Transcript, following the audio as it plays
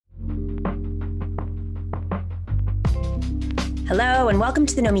Hello and welcome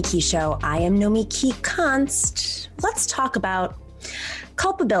to the Nomi Key Show. I am Nomi Key Const. Let's talk about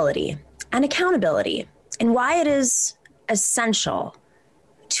culpability and accountability and why it is essential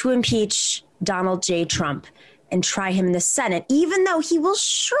to impeach Donald J. Trump and try him in the Senate, even though he will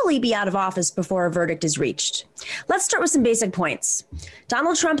surely be out of office before a verdict is reached. Let's start with some basic points.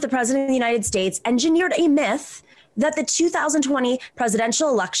 Donald Trump, the president of the United States, engineered a myth that the 2020 presidential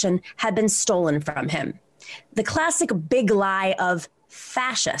election had been stolen from him. The classic big lie of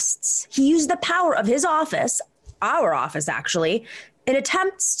fascists. He used the power of his office, our office actually, in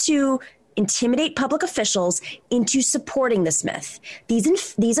attempts to intimidate public officials into supporting this myth.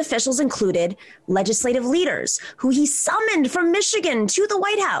 These officials included legislative leaders who he summoned from Michigan to the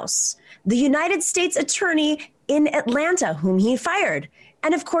White House, the United States Attorney in Atlanta, whom he fired,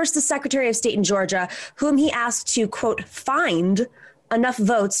 and of course the Secretary of State in Georgia, whom he asked to, quote, find enough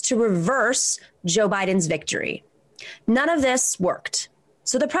votes to reverse Joe Biden's victory. None of this worked.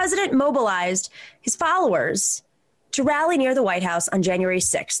 So the president mobilized his followers to rally near the White House on January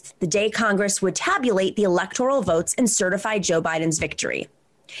 6th, the day Congress would tabulate the electoral votes and certify Joe Biden's victory.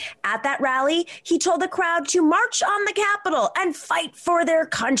 At that rally, he told the crowd to march on the Capitol and fight for their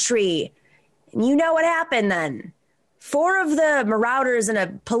country. And you know what happened then. 4 of the marauders and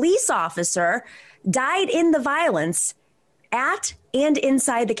a police officer died in the violence at and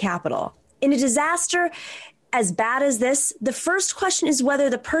inside the Capitol. In a disaster as bad as this, the first question is whether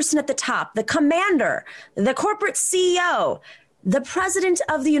the person at the top, the commander, the corporate CEO, the president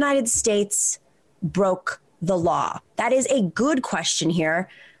of the United States, broke the law. That is a good question here,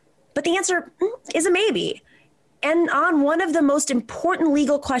 but the answer is a maybe. And on one of the most important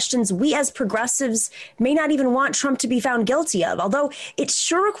legal questions we as progressives may not even want Trump to be found guilty of, although it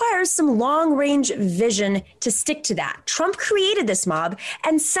sure requires some long-range vision to stick to that. Trump created this mob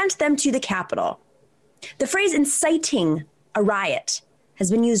and sent them to the Capitol. The phrase inciting a riot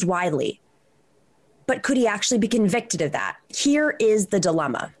has been used widely, but could he actually be convicted of that? Here is the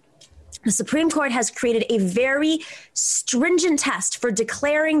dilemma. The Supreme Court has created a very stringent test for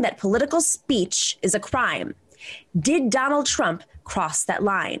declaring that political speech is a crime. Did Donald Trump cross that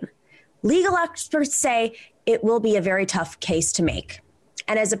line? Legal experts say it will be a very tough case to make.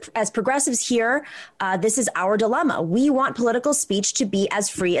 And as progressives here, this is our dilemma. We want political speech to be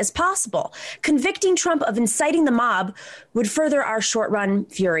as free as possible. Convicting Trump of inciting the mob would further our short-run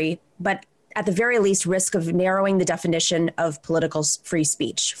fury, but at the very least risk of narrowing the definition of political free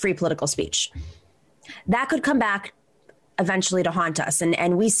speech, free political speech. That could come back eventually to haunt us,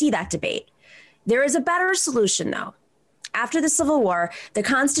 and we see that debate. There is a better solution, though. After the Civil War, the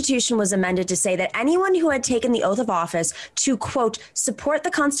Constitution was amended to say that anyone who had taken the oath of office to, quote, support the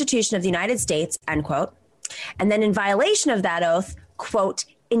Constitution of the United States, end quote, and then in violation of that oath, quote,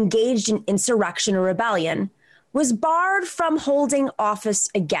 engaged in insurrection or rebellion, was barred from holding office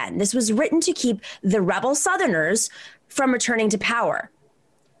again. This was written to keep the rebel Southerners from returning to power.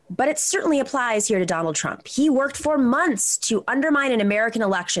 But it certainly applies here to Donald Trump. He worked for months to undermine an American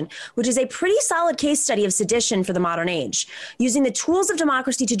election, which is a pretty solid case study of sedition for the modern age, using the tools of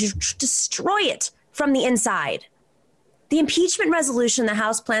democracy to destroy it from the inside. The impeachment resolution the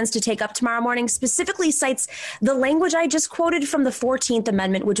House plans to take up tomorrow morning specifically cites the language I just quoted from the 14th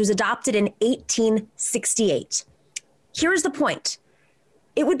Amendment, which was adopted in 1868. Here's the point.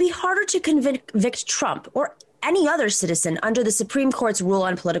 It would be harder to convict Trump or any other citizen under the Supreme Court's rule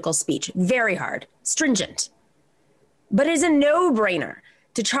on political speech. Very hard, stringent. But it is a no-brainer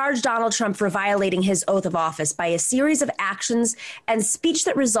to charge Donald Trump for violating his oath of office by a series of actions and speech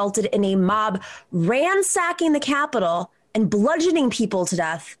that resulted in a mob ransacking the Capitol and bludgeoning people to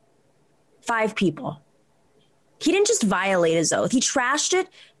death. 5 people. He didn't just violate his oath, he trashed it,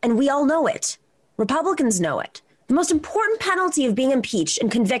 and we all know it. Republicans know it. The most important penalty of being impeached and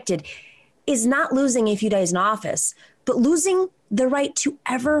convicted is not losing a few days in office, but losing the right to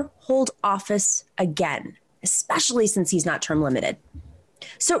ever hold office again, especially since he's not term limited.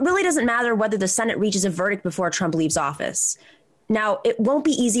 So it really doesn't matter whether the Senate reaches a verdict before Trump leaves office. Now, it won't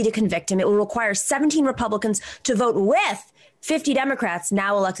be easy to convict him. It will require 17 Republicans to vote with 50 Democrats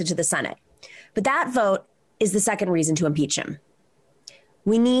now elected to the Senate. But that vote is the second reason to impeach him.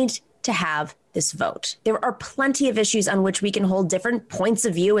 We need to have this vote. There are plenty of issues on which we can hold different points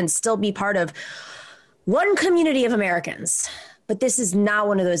of view and still be part of one community of Americans. But this is not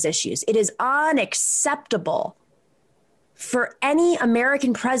one of those issues. It is unacceptable for any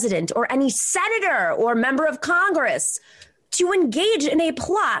American president or any senator or member of Congress to engage in a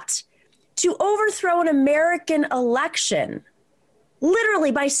plot to overthrow an American election,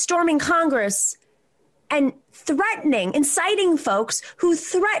 literally by storming Congress and inciting folks who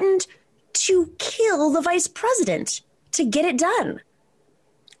threatened to kill the vice president. to get it done.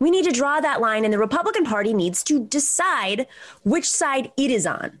 We need to draw that line, and the Republican Party needs to decide which side it is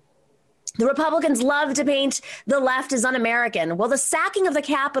on. The Republicans love to paint the left as un-American. Well, the sacking of the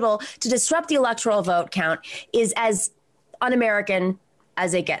Capitol to disrupt the electoral vote count is as un-American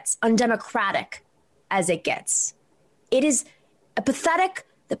as it gets, undemocratic as it gets. It is pathetic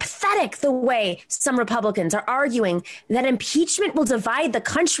the way some Republicans are arguing that impeachment will divide the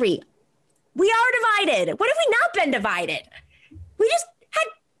country. We are divided. What have we not been divided? We just had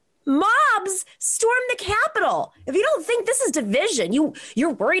mobs storm the Capitol. If you don't think this is division,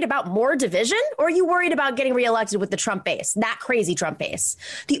 you're worried about more division, or are you worried about getting reelected with the Trump base, that crazy Trump base?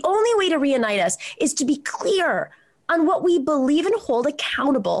 The only way to reunite us is to be clear on what we believe and hold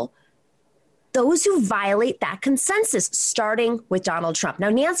accountable those who violate that consensus, starting with Donald Trump. Now,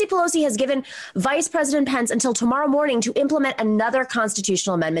 Nancy Pelosi has given Vice President Pence until tomorrow morning to implement another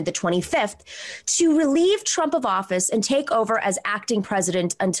constitutional amendment, the 25th, to relieve Trump of office and take over as acting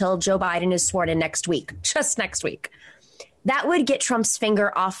president until Joe Biden is sworn in next week, just next week. That would get Trump's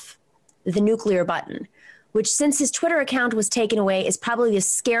finger off the nuclear button, which, since his Twitter account was taken away, is probably the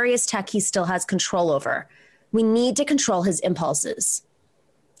scariest tech he still has control over. We need to control his impulses.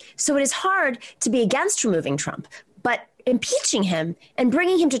 So it is hard to be against removing Trump, but impeaching him and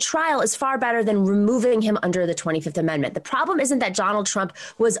bringing him to trial is far better than removing him under the 25th Amendment. The problem isn't that Donald Trump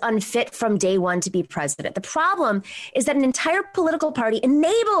was unfit from day one to be president. The problem is that an entire political party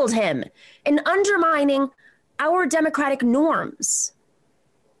enabled him in undermining our democratic norms,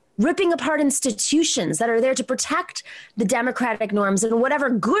 ripping apart institutions that are there to protect the democratic norms and whatever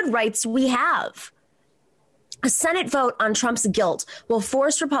good rights we have. A Senate vote on Trump's guilt will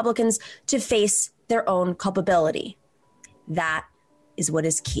force Republicans to face their own culpability. That is what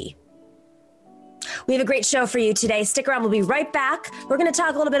is key. We have a great show for you today. Stick around. We'll be right back. We're going to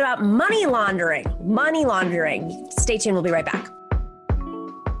talk a little bit about money laundering. Money laundering. Stay tuned. We'll be right back.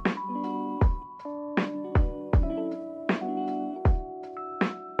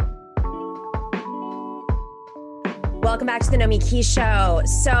 Welcome back to the Nomi Key Show.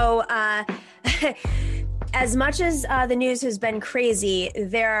 So, as much as the news has been crazy,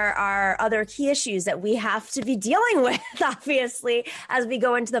 there are other key issues that we have to be dealing with, obviously, as we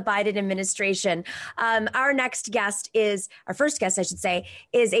go into the Biden administration. Our first guest, I should say,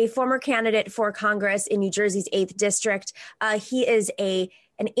 is a former candidate for Congress in New Jersey's 8th District. He is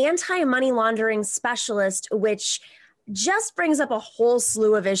an anti-money laundering specialist, which just brings up a whole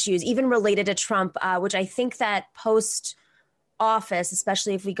slew of issues, even related to Trump, which I think that post-office,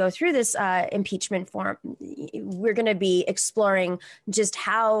 especially if we go through this impeachment form, we're going to be exploring just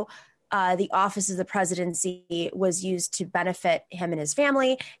how the office of the presidency was used to benefit him and his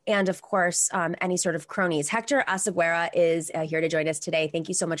family, and of course, any sort of cronies. Hector Oseguera is here to join us today. Thank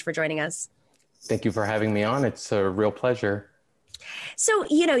you so much for joining us. Thank you for having me on. It's a real pleasure. So,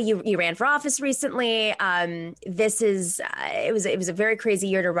 you ran for office recently. It was a very crazy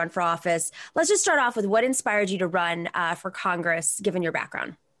year to run for office. Let's just start off with what inspired you to run for Congress, given your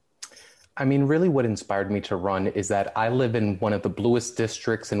background. I mean, really what inspired me to run is that I live in one of the bluest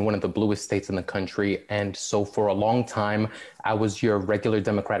districts in one of the bluest states in the country. And so for a long time, I was your regular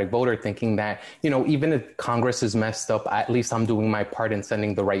Democratic voter thinking that, even if Congress is messed up, at least I'm doing my part in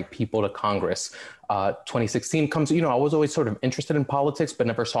sending the right people to Congress. 2016 comes, I was always sort of interested in politics, but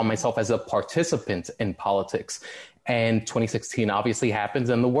never saw myself as a participant in politics. And 2016 obviously happens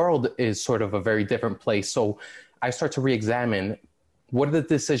and the world is sort of a very different place. So I start to re-examine what are the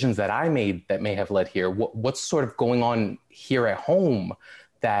decisions that I made that may have led here? What's sort of going on here at home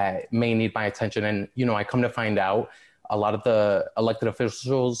that may need my attention? And, I come to find out a lot of the elected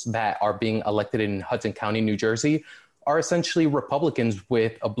officials that are being elected in Hudson County, New Jersey, are essentially Republicans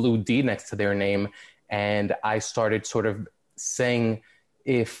with a blue D next to their name. And I started sort of saying,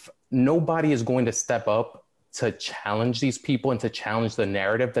 if nobody is going to step up to challenge these people and to challenge the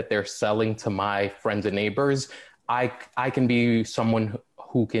narrative that they're selling to my friends and neighbors, I can be someone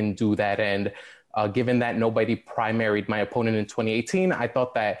who can do that. And given that nobody primaried my opponent in 2018, I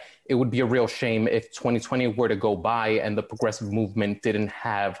thought that it would be a real shame if 2020 were to go by and the progressive movement didn't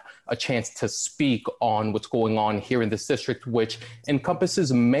have a chance to speak on what's going on here in this district, which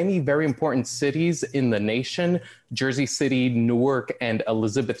encompasses many very important cities in the nation, Jersey City, Newark, and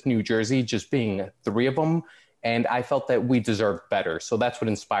Elizabeth, New Jersey, just being 3 of them. And I felt that we deserved better. So that's what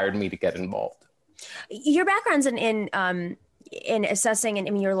inspired me to get involved. Your background's in in assessing, and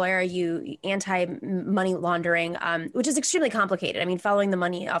I mean, you're a lawyer, you anti-money laundering, which is extremely complicated. I mean, following the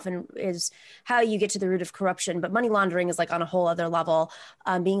money often is how you get to the root of corruption, but money laundering is like on a whole other level,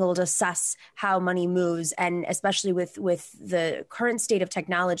 being able to assess how money moves, and especially with the current state of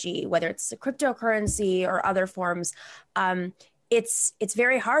technology, whether it's a cryptocurrency or other forms, it's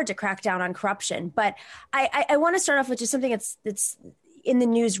very hard to crack down on corruption. But I want to start off with just something that's in the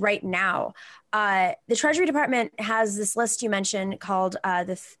news right now. The Treasury Department has this list you mentioned called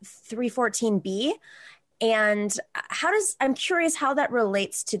the 314B. And I'm curious how that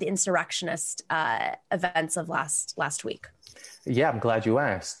relates to the insurrectionist events of last week. Yeah, I'm glad you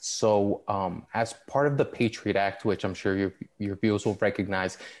asked. So as part of the Patriot Act, which I'm sure your viewers will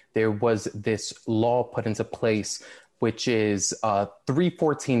recognize, there was this law put into place, which is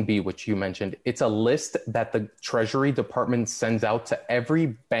 314B, which you mentioned. It's a list that the Treasury Department sends out to every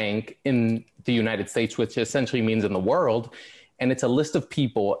bank in the United States, which essentially means in the world. And it's a list of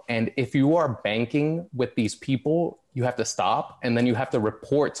people. And if you are banking with these people, you have to stop. And then you have to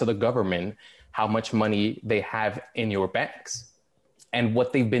report to the government how much money they have in your banks and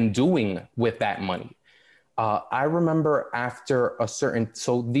what they've been doing with that money. I remember after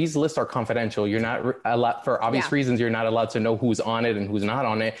so these lists are confidential. You're not allowed, for obvious reasons, you're not allowed to know who's on it and who's not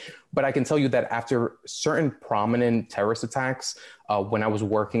on it. But I can tell you that after certain prominent terrorist attacks, when I was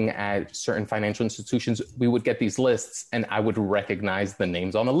working at certain financial institutions, we would get these lists and I would recognize the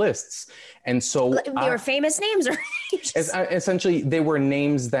names on the lists. And so they were famous names, or essentially they were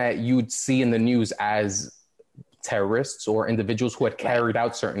names that you'd see in the news as terrorists or individuals who had carried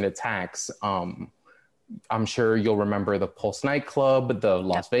out certain attacks. I'm sure you'll remember the Pulse nightclub, the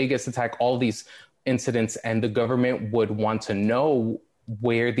Las Vegas attack, all these incidents, and the government would want to know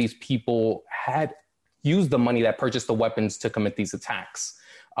where these people had used the money that purchased the weapons to commit these attacks,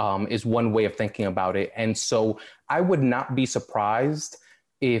 is one way of thinking about it. And so I would not be surprised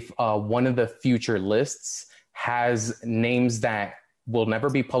if one of the future lists has names that will never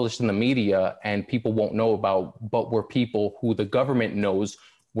be published in the media and people won't know about, but were people who the government knows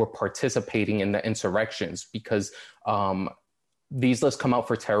were participating in the insurrections, because these lists come out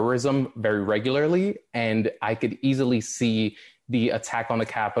for terrorism very regularly. And I could easily see the attack on the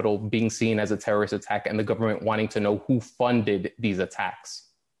Capitol being seen as a terrorist attack and the government wanting to know who funded these attacks.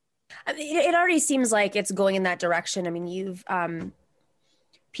 I mean, it already seems like it's going in that direction. I mean,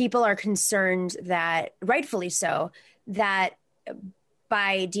 people are concerned that, rightfully so, that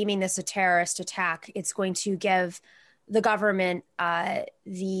by deeming this a terrorist attack, it's going to give the government the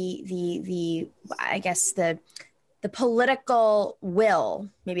political will,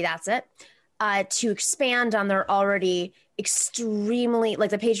 maybe that's it, to expand on their already extremely, like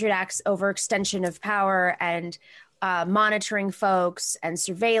the Patriot Act's overextension of power and monitoring folks and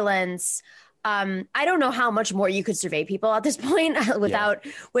surveillance. I don't know how much more you could survey people at this point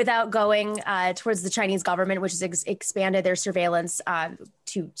without going towards the Chinese government, which has expanded their surveillance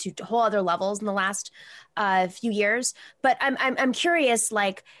to whole other levels in the last few years. But I'm curious,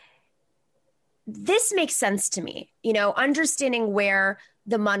 like, this makes sense to me, understanding where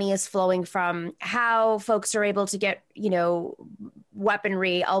the money is flowing from, how folks are able to get,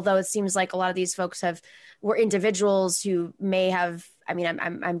 weaponry, although it seems like a lot of these folks were individuals who may have, I mean,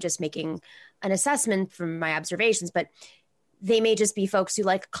 I'm just making an assessment from my observations, but they may just be folks who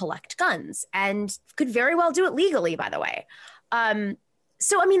collect guns and could very well do it legally, by the way.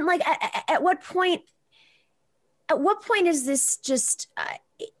 So, I mean, like, at what point is this just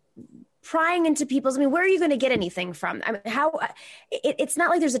prying into people's, I mean, where are you going to get anything from? I mean, it's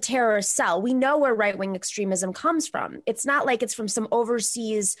not like there's a terrorist cell. We know where right-wing extremism comes from. It's not like it's from some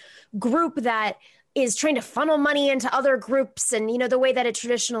overseas group that is trying to funnel money into other groups, and the way that it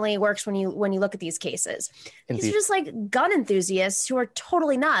traditionally works when you look at these cases. Indeed. These are just like gun enthusiasts who are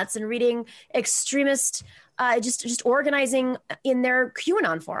totally nuts and reading extremist, just organizing in their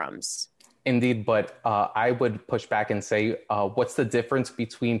QAnon forums. Indeed, but I would push back and say, what's the difference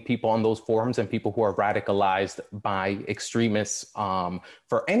between people on those forums and people who are radicalized by extremists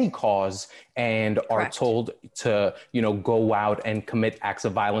for any cause and are told to, go out and commit acts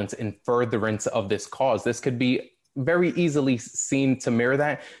of violence in furtherance of this cause? This could be very easily seen to mirror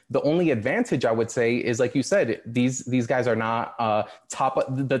that. The only advantage, I would say, is, like you said, these guys are not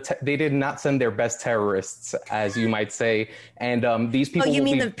they did not send their best terrorists, as you might say, and these people. Oh, you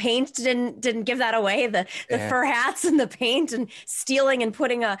mean the paint didn't give that away? The fur hats and the paint and stealing and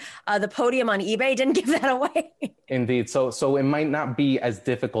putting the podium on eBay didn't give that away. Indeed. So it might not be as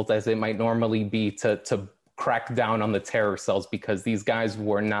difficult as it might normally be to crack down on the terror cells, because these guys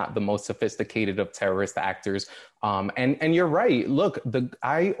were not the most sophisticated of terrorist actors. And you're right. Look,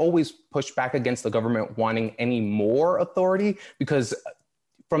 I always push back against the government wanting any more authority, because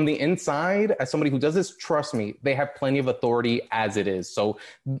from the inside, as somebody who does this, trust me, they have plenty of authority as it is. So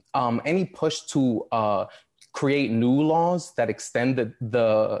any push to create new laws that extend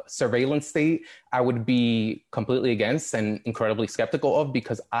the surveillance state, I would be completely against and incredibly skeptical of,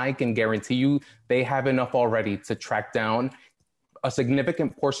 because I can guarantee you they have enough already to track down a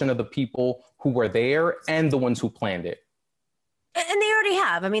significant portion of the people who were there and the ones who planned it. And they already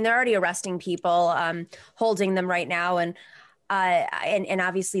have. I mean, they're already arresting people, holding them right now. And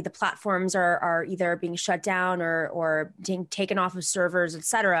obviously the platforms are either being shut down or being taken off of servers, et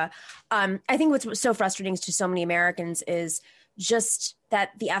cetera. I think what's so frustrating to so many Americans is just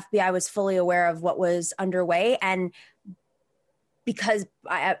that the FBI was fully aware of what was underway. And because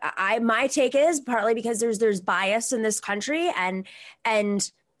my take is partly because there's bias in this country, and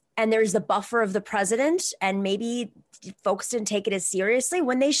there's the buffer of the president, and maybe folks didn't take it as seriously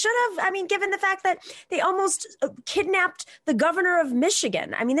when they should have. I mean, given the fact that they almost kidnapped the governor of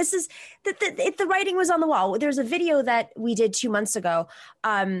Michigan. I mean, this is the writing was on the wall. There's a video that we did 2 months ago.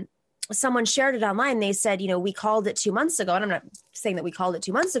 Someone shared it online. They said, we called it 2 months ago. And I'm not saying that we called it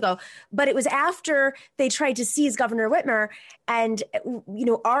 2 months ago, but it was after they tried to seize Governor Whitmer and,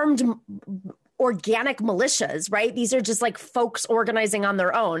 armed organic militias, right? These are just like folks organizing on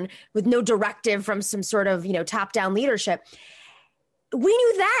their own with no directive from some sort of, top-down leadership. We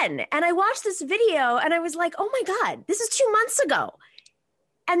knew then. And I watched this video and I was like, oh my God, this is 2 months ago.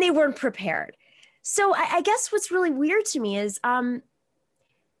 And they weren't prepared. So I guess what's really weird to me is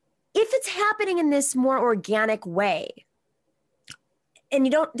if it's happening in this more organic way,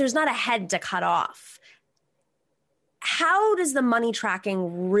 and there's not a head to cut off, how does the money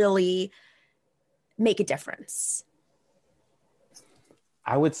tracking really make a difference?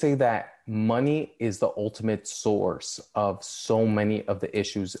 I would say that money is the ultimate source of so many of the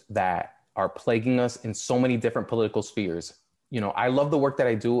issues that are plaguing us in so many different political spheres. I love the work that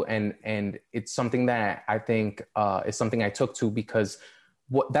I do, and it's something that I think is something I took to, because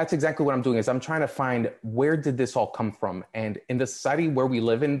that's exactly what I'm doing is I'm trying to find, where did this all come from? And in the society where we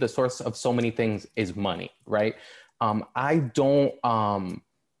live in, the source of so many things is money, right? I don't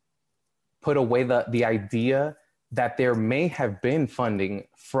put away the idea that there may have been funding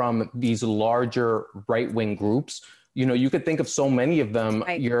from these larger right-wing groups. You could think of so many of them,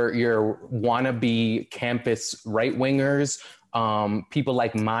 right. your wannabe campus right-wingers, people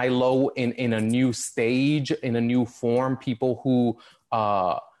like Milo in a new stage, in a new form, people who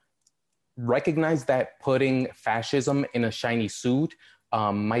recognize that putting fascism in a shiny suit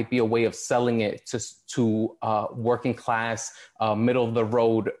might be a way of selling it to working class, middle of the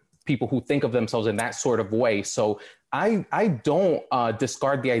road people who think of themselves in that sort of way. So I don't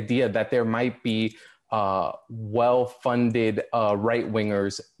discard the idea that there might be well-funded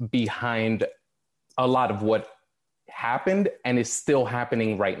right-wingers behind a lot of what happened and is still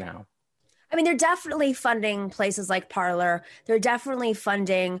happening right now. I mean, they're definitely funding places like Parler. They're definitely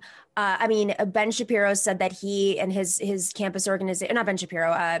funding. Ben Shapiro said that he and his campus organization, not Ben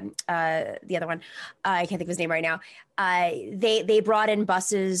Shapiro, the other one, I can't think of his name right now. They brought in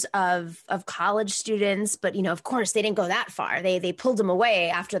buses of college students, but of course they didn't go that far. They pulled them away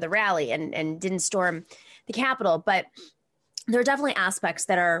after the rally and didn't storm the Capitol. But there are definitely aspects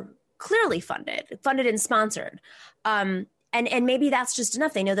that are clearly funded and sponsored. And maybe that's just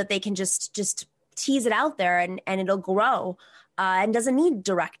enough. They know that they can just tease it out there and it'll grow and doesn't need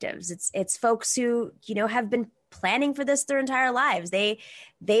directives. It's folks who, have been planning for this their entire lives. They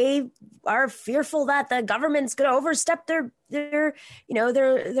are fearful that the government's going to overstep their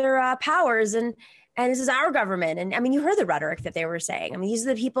powers. And this is our government. And I mean, you heard the rhetoric that they were saying. I mean, these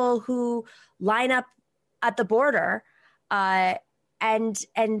are the people who line up at the border and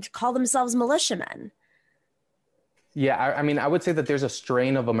call themselves militiamen. Yeah, I would say that there's a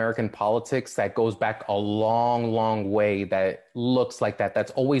strain of American politics that goes back a long, long way that looks like that.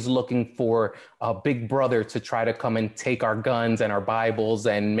 That's always looking for a big brother to try to come and take our guns and our Bibles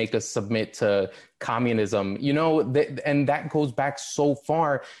and make us submit to communism. And that goes back so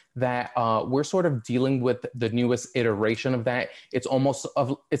far that we're sort of dealing with the newest iteration of that. It's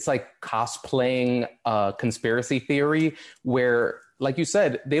it's like cosplaying a conspiracy theory where, like you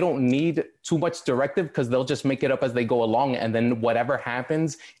said, they don't need too much directive because they'll just make it up as they go along. And then whatever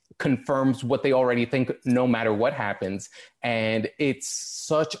happens confirms what they already think, no matter what happens. And it's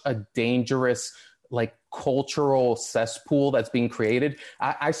such a dangerous, cultural cesspool that's being created.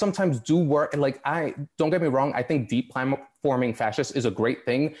 I sometimes do work, don't get me wrong, I think deep forming fascists is a great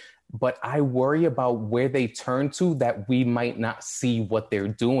thing, but I worry about where they turn to that we might not see what they're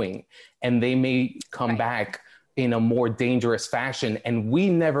doing. And they may come back in a more dangerous fashion. And we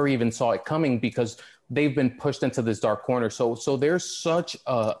never even saw it coming because they've been pushed into this dark corner. So there's such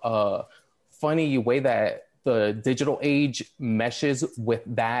a funny way that the digital age meshes with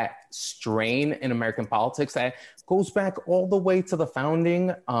that strain in American politics that goes back all the way to the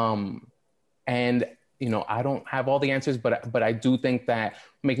founding. And, you know, I don't have all the answers, but I do think that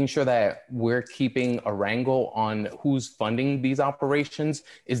making sure that we're keeping a wrangle on who's funding these operations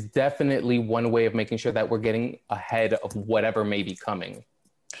is definitely one way of making sure that we're getting ahead of whatever may be coming.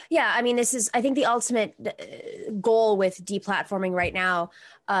 Yeah, I mean, this is, I think, the ultimate goal with deplatforming right now,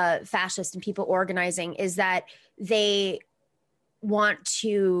 fascists and people organizing, is that they want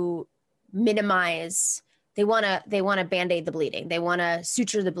to minimize. They want to band-aid the bleeding. They want to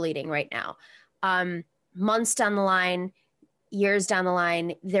suture the bleeding right now. Months down the line, years down the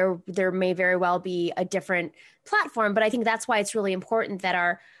line, there may very well be a different platform. But I think that's why it's really important that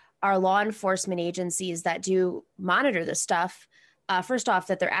our law enforcement agencies that do monitor this stuff, first off,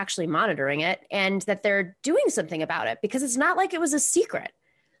 that they're actually monitoring it and that they're doing something about it, because it's not like it was a secret.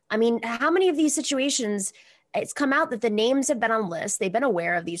 I mean, how many of these situations it's come out that the names have been on lists, they've been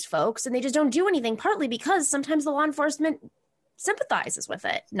aware of these folks, and they just don't do anything, partly because sometimes the law enforcement sympathizes with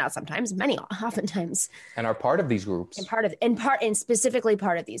it. Not sometimes, oftentimes. And are part of these groups. And specifically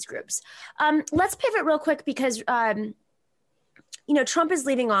part of these groups. Let's pivot real quick because, Trump is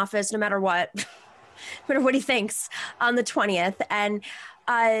leaving office no matter what, no matter what he thinks, on the 20th. And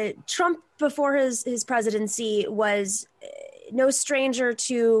Trump, before his presidency, was no stranger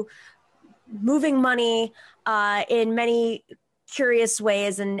to moving money in many curious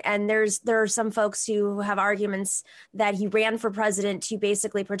ways, and there are some folks who have arguments that he ran for president to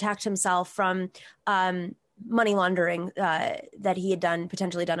basically protect himself from money laundering that he had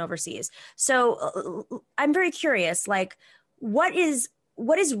potentially done overseas. So I'm very curious, like, what is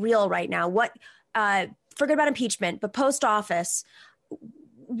real right now? What forget about impeachment, but post office,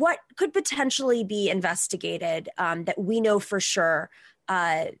 what could potentially be investigated that we know for sure,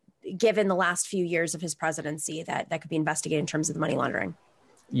 given the last few years of his presidency, that could be investigated in terms of the money laundering?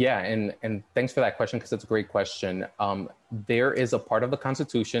 Yeah, and thanks for that question, because it's a great question. There is a part of the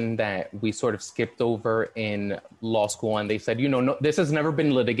Constitution that we sort of skipped over in law school, and they said, no, this has never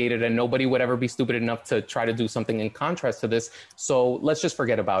been litigated and nobody would ever be stupid enough to try to do something in contrast to this. So let's just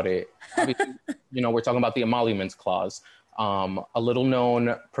forget about it. Obviously, we're talking about the Emoluments Clause, a little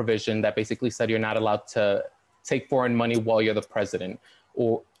known provision that basically said you're not allowed to take foreign money while you're the president.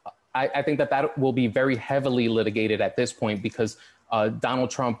 Or I think that will be very heavily litigated at this point, because Donald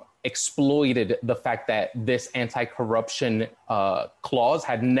Trump exploited the fact that this anti-corruption clause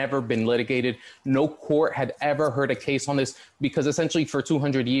had never been litigated. No court had ever heard a case on this, because essentially for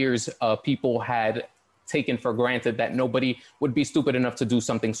 200 years, people had taken for granted that nobody would be stupid enough to do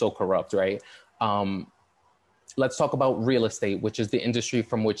something so corrupt, right? Let's talk about real estate, which is the industry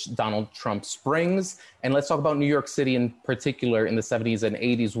from which Donald Trump springs. And let's talk about New York City in particular in the 70s and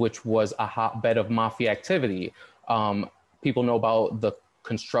 80s, which was a hotbed of mafia activity. People know about the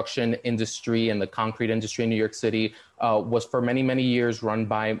construction industry and the concrete industry in New York City was for many, many years run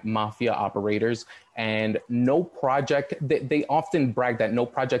by mafia operators. And no project, they often brag that no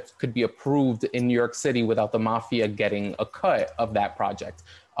project could be approved in New York City without the mafia getting a cut of that project.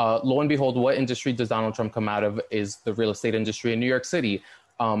 Lo and behold, what industry does Donald Trump come out of is the real estate industry in New York City.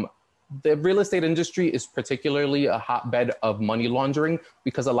 The real estate industry is particularly a hotbed of money laundering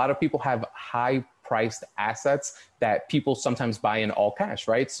because a lot of people have high-priced assets that people sometimes buy in all cash,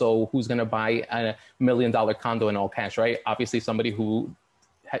 right? So who's going to buy a $1 million condo in all cash, right? Obviously, somebody who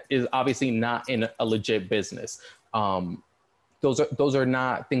is obviously not in a legit business. Those are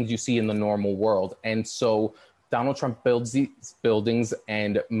not things you see in the normal world. And so Donald Trump builds these buildings,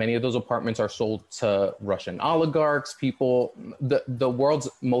 and many of those apartments are sold to Russian oligarchs, people, the world's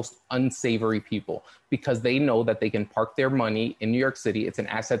most unsavory people, because they know that they can park their money in New York City. It's an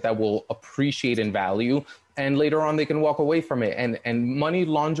asset that will appreciate in value, and later on they can walk away from it. And money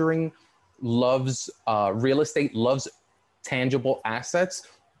laundering loves real estate, loves tangible assets,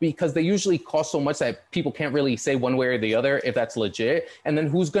 because they usually cost so much that people can't really say one way or the other if that's legit. And then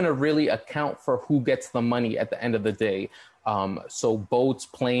who's going to really account for who gets the money at the end of the day? So boats,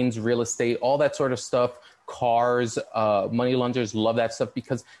 planes, real estate, all that sort of stuff, cars, money launderers love that stuff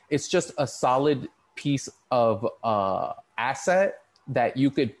because it's just a solid piece of asset that you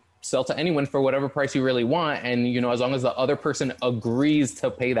could sell to anyone for whatever price you really want. And, as long as the other person agrees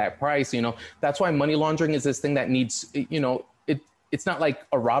to pay that price, that's why money laundering is this thing that needs, it's not like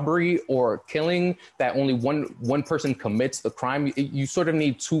a robbery or killing that only one person commits the crime. You sort of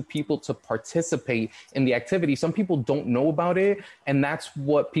need two people to participate in the activity. Some people don't know about it. And that's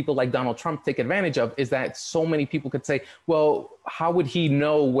what people like Donald Trump take advantage of, is that so many people could say, well, how would he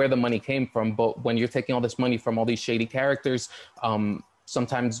know where the money came from? But when you're taking all this money from all these shady characters,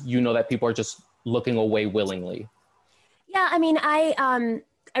 sometimes you know that people are just looking away willingly. Yeah, I mean, I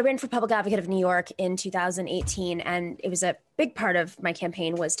ran for public advocate of New York in 2018, and it was a big part of my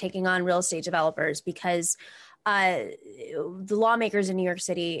campaign was taking on real estate developers because the lawmakers in New York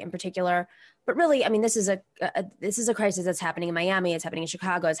City in particular, but really, I mean, this is a crisis that's happening in Miami, it's happening in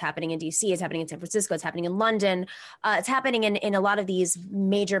Chicago, it's happening in DC, it's happening in San Francisco, it's happening in London, it's happening in a lot of these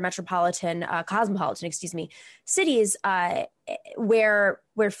major cosmopolitan, cities where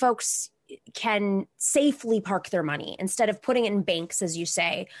folks can safely park their money instead of putting it in banks, as you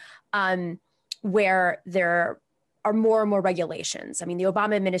say, where there are more and more regulations. I mean, the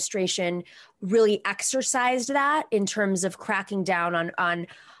Obama administration really exercised that in terms of cracking down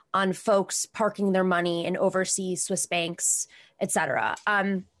on folks parking their money in overseas Swiss banks, et cetera.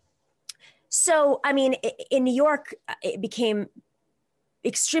 So, I mean, in New York, it became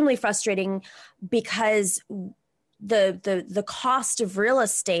extremely frustrating because the cost of real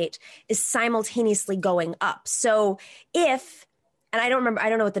estate is simultaneously going up. So and I don't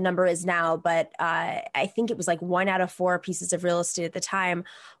know what the number is now, but I think it was like 1 out of 4 pieces of real estate at the time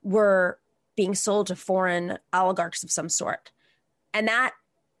were being sold to foreign oligarchs of some sort. And that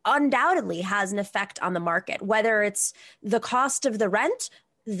undoubtedly has an effect on the market, whether it's the cost of the rent,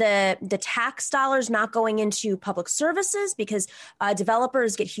 the tax dollars not going into public services because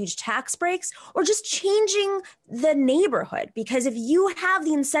developers get huge tax breaks, or just changing the neighborhood. Because if you have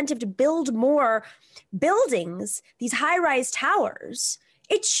the incentive to build more buildings, these high-rise towers,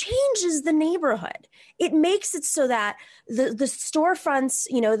 it changes the neighborhood. It makes it so that the storefronts,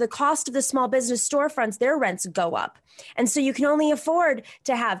 the cost of the small business storefronts, their rents go up. And so you can only afford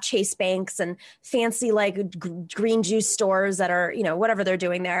to have Chase banks and fancy like green juice stores that are, whatever they're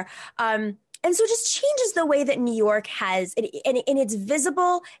doing there. And so it just changes the way that New York has, and it's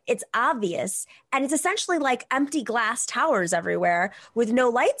visible, it's obvious, and it's essentially like empty glass towers everywhere with no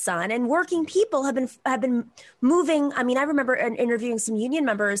lights on. And working people have been moving. I mean, I remember interviewing some union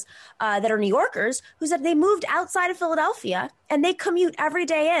members that are New Yorkers who said they moved outside of Philadelphia and they commute every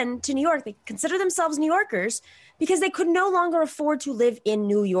day in to New York. They consider themselves New Yorkers because they could no longer afford to live in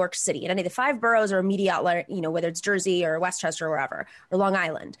New York City, in any of the 5 boroughs or immediate outlet, whether it's Jersey or Westchester or wherever, or Long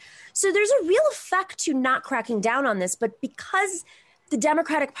Island. So there's a real effect to not cracking down on this, but because the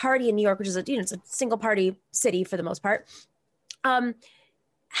Democratic Party in New York, which is it's a single party city for the most part,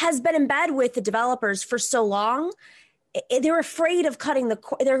 has been in bed with the developers for so long, they're afraid of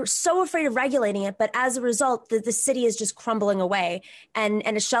they're so afraid of regulating it. But as a result, the city is just crumbling away and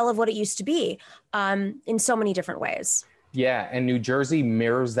a shell of what it used to be in so many different ways. Yeah, and New Jersey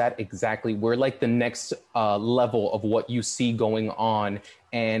mirrors that exactly. We're like the next level of what you see going on.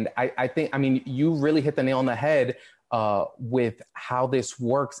 And I think, you really hit the nail on the head with how this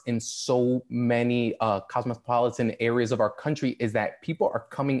works in so many cosmopolitan areas of our country, is that people are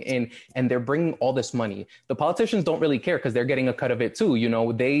coming in and they're bringing all this money. The politicians don't really care because they're getting a cut of it too.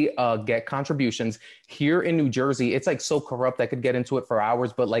 They get contributions. Here in New Jersey, it's like so corrupt. I could get into it for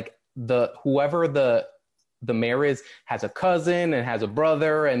hours, but like whoever the mayor has a cousin and has a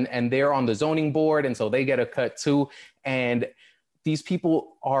brother and they're on the zoning board. And so they get a cut too. And these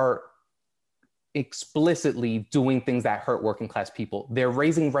people are explicitly doing things that hurt working class people. They're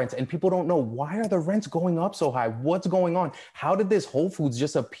raising rents and people don't know, why are the rents going up so high? What's going on? How did this Whole Foods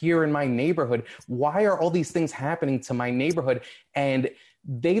just appear in my neighborhood? Why are all these things happening to my neighborhood? And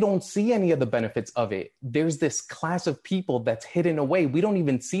they don't see any of the benefits of it. There's this class of people that's hidden away. We don't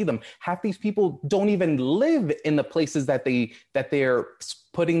even see them. Half these people don't even live in the places that they're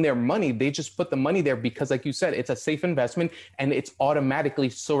putting their money. They just put the money there because, like you said, it's a safe investment and it's automatically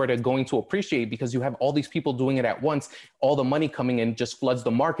sort of going to appreciate because you have all these people doing it at once. All the money coming in just floods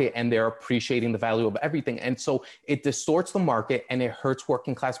the market and they're appreciating the value of everything. And so it distorts the market and it hurts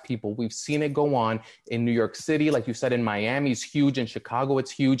working class people. We've seen it go on in New York City. Like you said, in Miami, it's huge. In Chicago,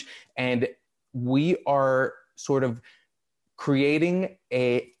 it's huge. And we are sort of creating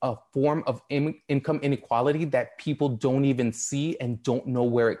a form of income inequality that people don't even see and don't know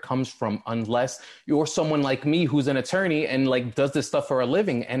where it comes from unless you're someone like me who's an attorney and like does this stuff for a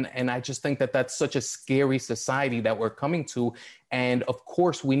living. And I just think that that's such a scary society that we're coming to. And of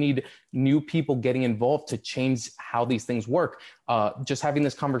course, we need new people getting involved to change how these things work. Just having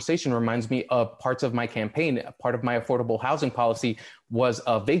this conversation reminds me of parts of my campaign. Part of my affordable housing policy was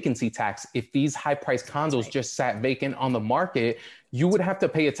a vacancy tax. If these high-priced condos just sat vacant on the market, you would have to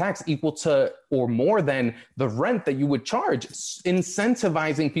pay a tax equal to or more than the rent that you would charge,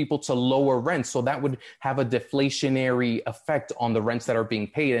 incentivizing people to lower rent. So that would have a deflationary effect on the rents that are being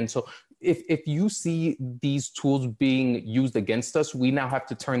paid. And so if you see these tools being used against us, we now have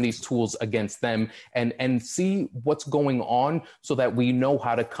to turn these tools against them and see what's going on so that we know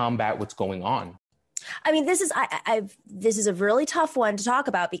how to combat what's going on. I mean, this is a really tough one to talk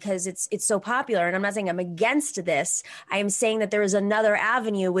about because it's so popular, and I'm not saying I'm against this. I am saying that there is another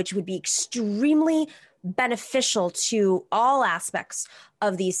avenue which would be extremely beneficial to all aspects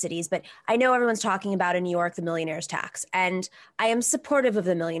of these cities. But I know everyone's talking about in New York, the millionaire's tax, and I am supportive of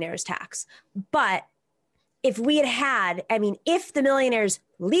the millionaire's tax. But if if the millionaires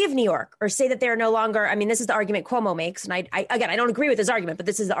leave New York or say that they're no longer, I mean, this is the argument Cuomo makes. And I don't agree with his argument, but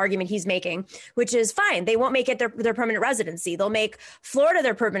this is the argument he's making, which is fine. They won't make it their permanent residency. They'll make Florida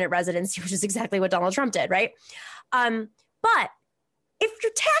their permanent residency, which is exactly what Donald Trump did, right? But if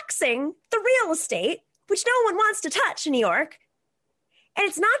you're taxing the real estate, which no one wants to touch in New York, and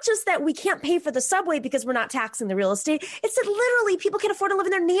it's not just that we can't pay for the subway because we're not taxing the real estate. It's that literally people can't afford to live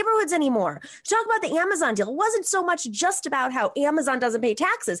in their neighborhoods anymore. Talk about the Amazon deal. It wasn't so much just about how Amazon doesn't pay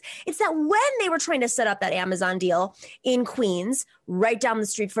taxes. It's that when they were trying to set up that Amazon deal in Queens, right down the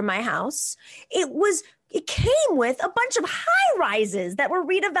street from my house, it came with a bunch of high rises that were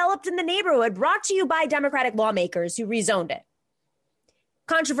redeveloped in the neighborhood, brought to you by Democratic lawmakers who rezoned it,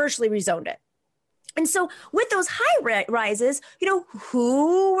 controversially rezoned it. And so with those high rises,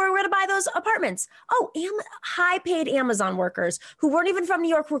 who were going to buy those apartments? Oh, high paid Amazon workers who weren't even from New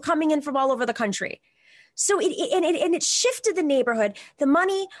York, who were coming in from all over the country. So it shifted the neighborhood. The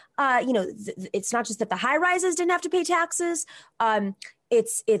money, it's not just that the high rises didn't have to pay taxes.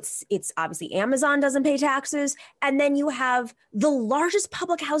 It's obviously Amazon doesn't pay taxes. And then you have the largest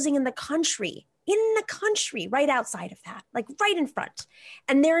public housing in the country right outside of that, like right in front.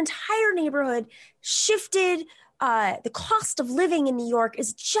 And their entire neighborhood shifted. The cost of living in New York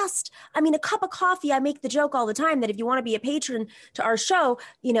is just, a cup of coffee. I make the joke all the time that if you want to be a patron to our show,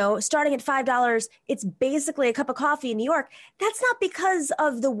 starting at $5, it's basically a cup of coffee in New York. That's not because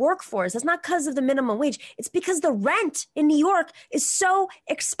of the workforce. That's not because of the minimum wage. It's because the rent in New York is so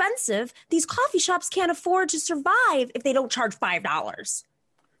expensive. These coffee shops can't afford to survive if they don't charge $5.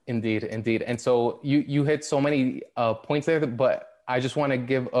 Indeed. And so you hit so many points there, but I just want to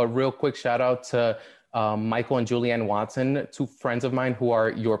give a real quick shout out to Michael and Julianne Watson, two friends of mine who are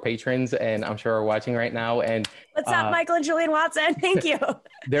your patrons and I'm sure are watching right now. And what's up, Michael and Julianne Watson? Thank you.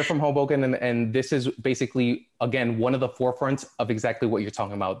 They're from Hoboken. And this is basically, again, one of the forefronts of exactly what you're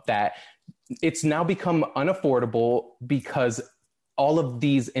talking about, that it's now become unaffordable because all of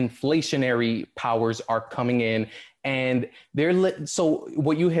these inflationary powers are coming in. And so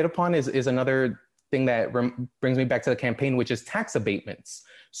what you hit upon is another thing that brings me back to the campaign, which is tax abatements.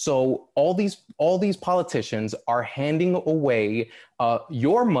 So all these politicians are handing away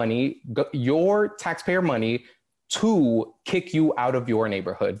your money, your taxpayer money, to kick you out of your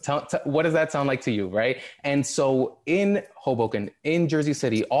neighborhood. What does that sound like to you, right? And so in Hoboken, in Jersey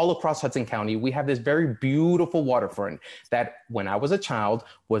City, all across Hudson County, we have this very beautiful waterfront that when I was a child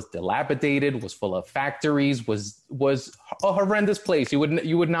was dilapidated, was full of factories, was a horrendous place. You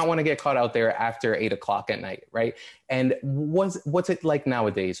would not want to get caught out there after 8 o'clock at night, right? And what's it like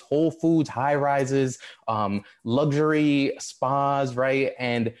nowadays? Whole Foods, high rises, luxury spas, right?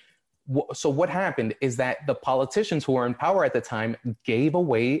 And so what happened is that the politicians who were in power at the time gave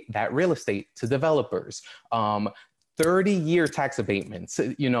away that real estate to developers. 30-year tax abatements,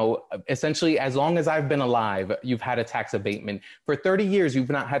 essentially as long as I've been alive, you've had a tax abatement. For 30 years,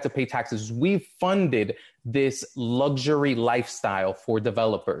 you've not had to pay taxes. We've funded this luxury lifestyle for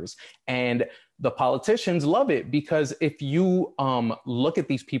developers. And the politicians love it because if you look at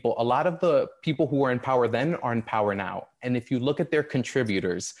these people, a lot of the people who were in power then are in power now. And if you look at their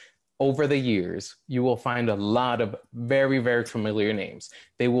contributors, over the years, you will find a lot of very, very familiar names.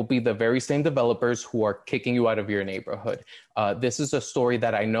 They will be the very same developers who are kicking you out of your neighborhood. This is a story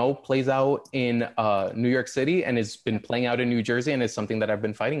that I know plays out in New York City and has been playing out in New Jersey and is something that I've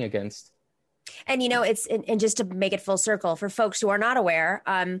been fighting against. And, and just to make it full circle, for folks who are not aware,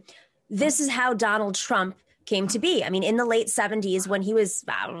 this is how Donald Trump came to be. In the late 70s, when he was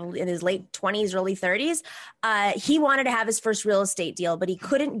in his late 20s, early 30s, he wanted to have his first real estate deal, but he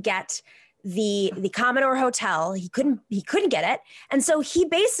couldn't get the Commodore Hotel. He couldn't get it. And so he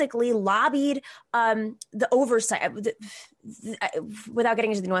basically lobbied the oversight, without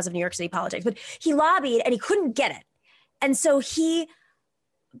getting into the nuance of New York City politics, but he lobbied and he couldn't get it. And so he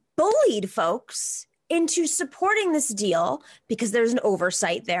bullied folks into supporting this deal because there's an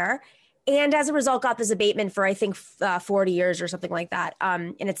oversight there. and as a result got this abatement for, I think, 40 years or something like that.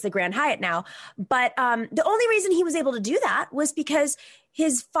 And it's the Grand Hyatt now. But the only reason he was able to do that was because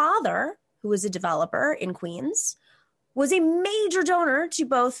his father, who was a developer in Queens, was a major donor to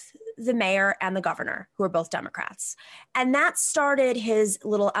both the mayor and the governor, who are both Democrats. And that started his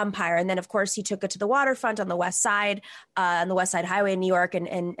little empire. And then, of course, he took it to the waterfront on the West Side, on the West Side Highway in New York,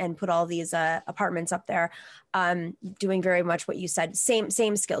 and put all these apartments up there, doing very much what you said, same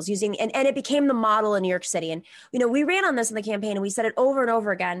skills, using, and it became the model in New York City. And, we ran on this in the campaign, and we said it over and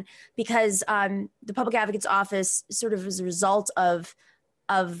over again, because the Public Advocate's Office, sort of as a result of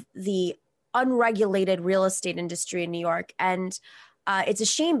the unregulated real estate industry in New York. And it's a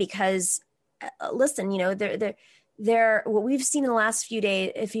shame because, listen, what we've seen in the last few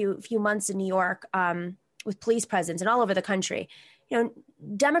days, a few months in New York, with police presence and all over the country,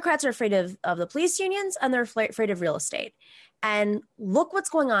 Democrats are afraid of the police unions, and they're afraid of real estate. And look what's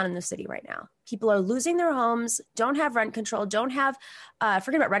going on in the city right now. People are losing their homes, don't have rent control, don't have,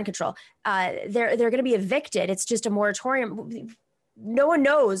 forget about rent control. They're going to be evicted. It's just a moratorium. No one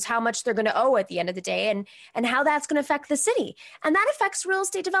knows how much they're going to owe at the end of the day, and how that's going to affect the city. And that affects real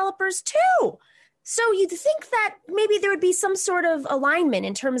estate developers too. So you'd think that maybe there would be some sort of alignment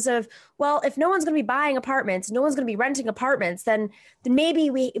in terms of, well, if no one's going to be buying apartments, no one's going to be renting apartments, then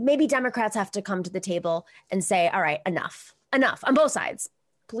maybe Democrats have to come to the table and say, all right, enough on both sides,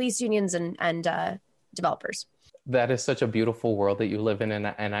 police unions and developers. That is such a beautiful world that you live in,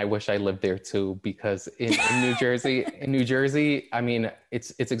 and I wish I lived there too. Because in New Jersey, I mean,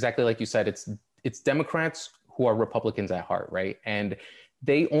 it's exactly like you said. It's Democrats who are Republicans at heart, right? And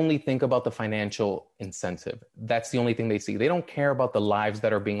they only think about the financial incentive. That's the only thing they see. They don't care about the lives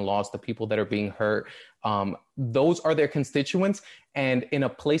that are being lost, the people that are being hurt. Those are their constituents. And in a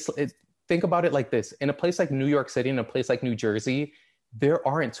place, think about it like this: in a place like New York City, in a place like New Jersey, there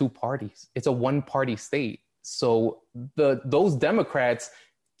aren't two parties. It's a one-party state. So those Democrats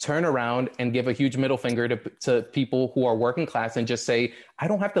turn around and give a huge middle finger to people who are working class and just say, I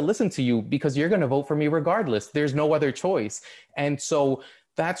don't have to listen to you because you're going to vote for me regardless. There's no other choice. And so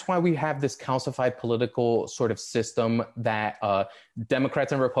that's why we have this calcified political sort of system that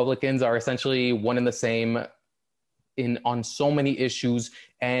Democrats and Republicans are essentially one and the same on so many issues.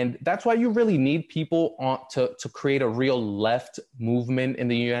 And that's why you really need people to create a real left movement in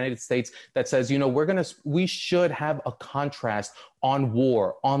the United States that says, we should have a contrast on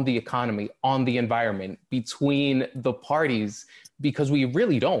war, on the economy, on the environment between the parties, because we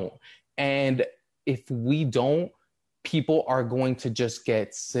really don't. And if we don't, people are going to just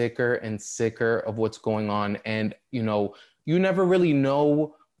get sicker and sicker of what's going on. And, you never really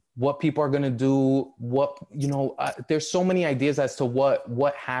know what people are going to do, there's so many ideas as to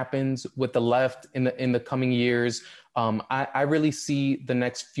what happens with the left in the coming years. I really see the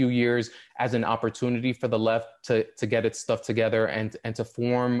next few years as an opportunity for the left to get its stuff together and to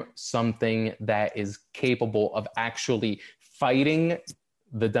form something that is capable of actually fighting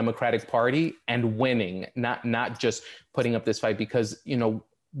the Democratic Party and winning, not just putting up this fight, because,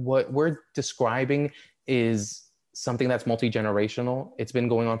 what we're describing is something that's multi-generational. It's been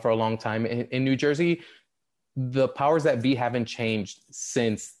going on for a long time. In New Jersey, the powers that be haven't changed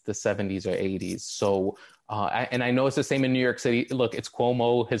since the 70s or 80s. So, and I know it's the same in New York City. Look, it's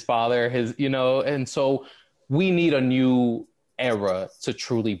Cuomo, his father, and so we need a new era to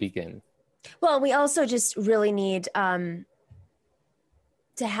truly begin. Well, we also just really need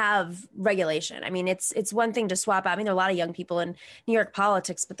to have regulation. I mean, it's one thing to swap out. I mean, there are a lot of young people in New York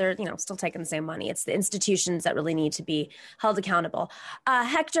politics, but they're, still taking the same money. It's the institutions that really need to be held accountable.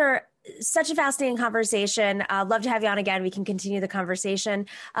 Hector, such a fascinating conversation. Love to have you on again. We can continue the conversation.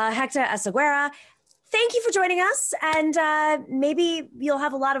 Hector Oseguera, thank you for joining us. And maybe you'll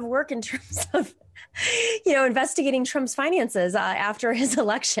have a lot of work in terms of, investigating Trump's finances after his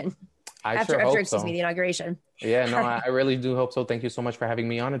election. After the inauguration. Yeah, no, I really do hope so. Thank you so much for having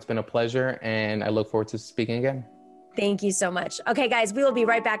me on. It's been a pleasure, and I look forward to speaking again. Thank you so much. Okay, guys, we will be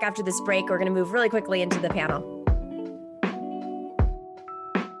right back after this break. We're going to move really quickly into the panel.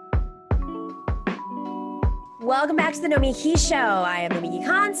 Welcome back to the Nomi Key Show. I am Nomi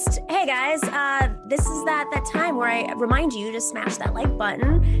Const. Hey guys, this is that time where I remind you to smash that like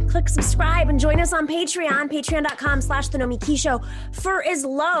button, click subscribe, and join us on Patreon, patreon.com/the Nomi Key Show, for as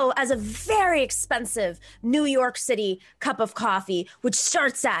low as a very expensive New York City cup of coffee, which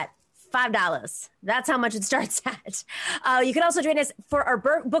starts at $5. That's how much it starts at. You can also join us for our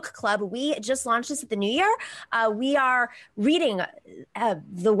book club. We just launched this at the new year. We are reading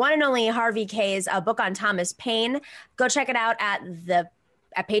the one and only Harvey K's book on Thomas Paine. Go check it out at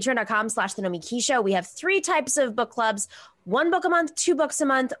at patreon.com/The Nomi Key Show. We have 3 types of book clubs: 1 book a month, 2 books a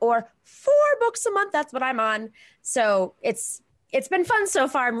month, or 4 books a month. That's what I'm on. So it's been fun so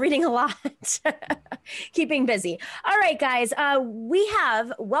far. I'm reading a lot, keeping busy. All right, guys,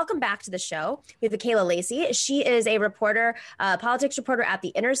 welcome back to the show. We have Akela Lacy. She is a reporter, politics reporter at The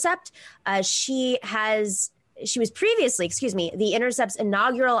Intercept. She was previously, The Intercept's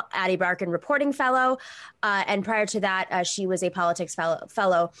inaugural Addie Barkan reporting fellow. And prior to that, she was a politics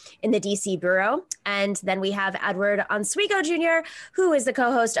fellow in the DC bureau. And then we have Edward Ongweso Jr., who is the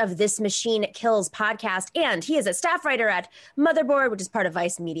co-host of This Machine Kills podcast. And he is a staff writer at Motherboard, which is part of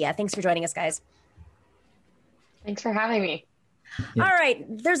Vice Media. Thanks for joining us, guys. Thanks for having me. Yeah. All right.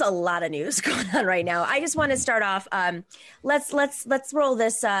 There's a lot of news going on right now. I just want to start off. Let's roll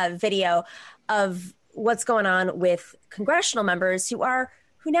this video of what's going on with congressional members who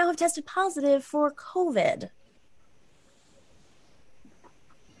now have tested positive for COVID.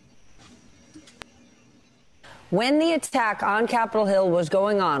 When the attack on Capitol Hill was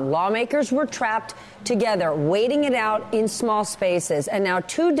going on, lawmakers were trapped together, waiting it out in small spaces. And now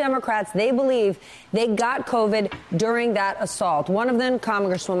 2 Democrats, they believe they got COVID during that assault. One of them,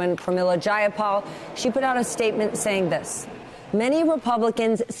 Congresswoman Pramila Jayapal, she put out a statement saying this: many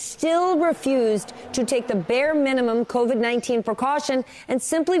Republicans still refused to take the bare minimum COVID-19 precaution and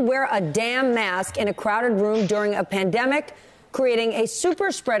simply wear a damn mask in a crowded room during a pandemic, creating a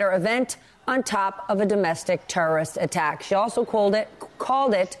super spreader event on top of a domestic terrorist attack. She also called it,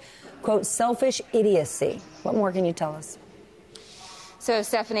 quote, selfish idiocy. What more can you tell us? So,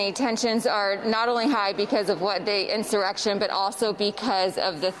 Stephanie, tensions are not only high because of the insurrection, but also because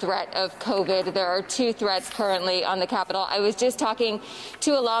of the threat of COVID. There are 2 threats currently on the Capitol. I was just talking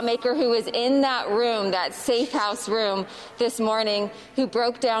to a lawmaker who was in that room, that safe house room this morning, who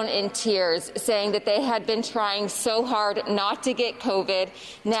broke down in tears, saying that they had been trying so hard not to get COVID.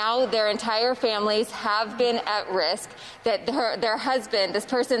 Now their entire families have been at risk, that their husband, this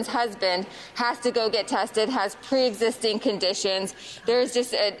person's husband, has to go get tested, has pre-existing conditions. There's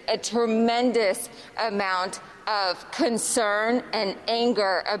just a tremendous amount of concern and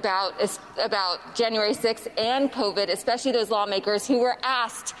anger about January 6th and COVID, especially those lawmakers who were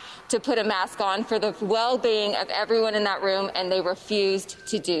asked to put a mask on for the well-being of everyone in that room, and they refused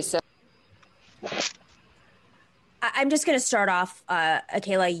to do so. I'm just going to start off,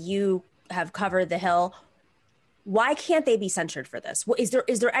 Akela, you have covered the Hill. Why can't they be censured for this? Is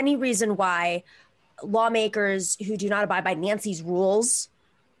there any reason why lawmakers who do not abide by Nancy's rules,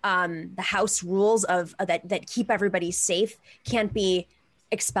 the House rules that keep everybody safe, can't be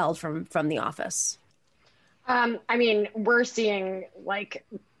expelled from the office? I mean, we're seeing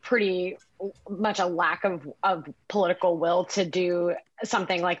pretty much a lack of political will to do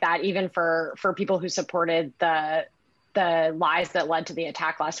something like that, even for people who supported the lies that led to the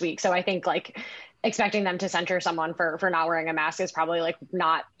attack last week. So I think expecting them to censure someone for not wearing a mask is probably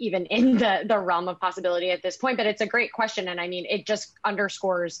not even in the realm of possibility at this point. But it's a great question. And I mean, it just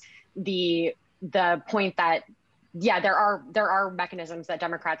underscores the point that, yeah, there are mechanisms that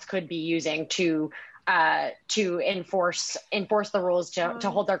Democrats could be using to enforce the rules to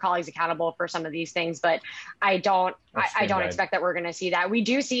hold their colleagues accountable for some of these things. But I don't expect that we're going to see that. We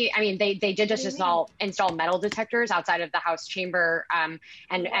do see, I mean, they did just install metal detectors outside of the House chamber, and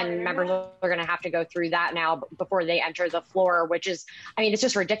members are going to have to go through that now before they enter the floor, which is, I mean, it's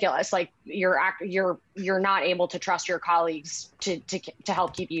just ridiculous. You're not able to trust your colleagues to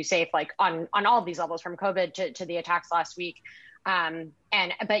help keep you safe, on all of these levels, from COVID to the attacks last week.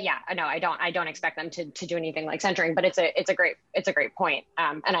 But yeah, no, I don't expect them to do anything like censoring, but it's a great point.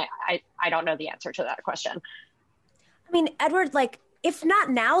 And I don't know the answer to that question. I mean, Edward, if not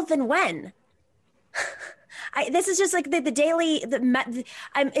now, then when? This is just the daily,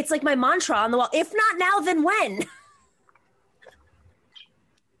 it's like my mantra on the wall. If not now, then when?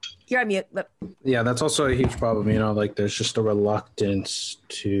 You're on mute. But... Yeah, that's also a huge problem. There's just a reluctance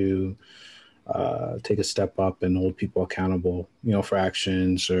to take a step up and hold people accountable, for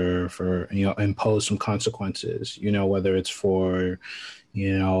actions or for, impose some consequences, whether it's for,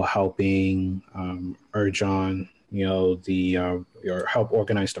 helping urge on, or help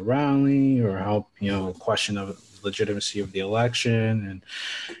organize the rally or help, question the legitimacy of the election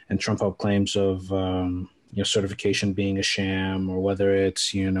and trump up claims of, certification being a sham, or whether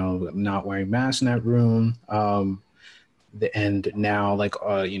it's, not wearing masks in that room. And now,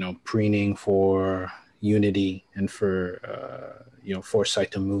 preening for unity and for,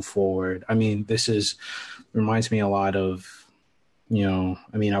 foresight to move forward. I mean, reminds me a lot of,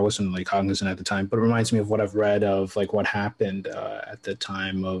 I wasn't cognizant at the time, but it reminds me of what I've read of what happened at the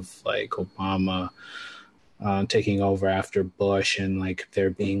time of Obama taking over after Bush, and like there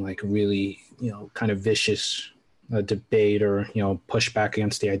being like really, kind of vicious debate or, pushback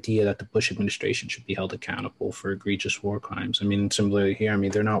against the idea that the Bush administration should be held accountable for egregious war crimes. I mean, similarly here, I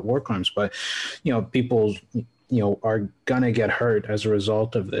mean, they're not war crimes, but, people, are going to get hurt as a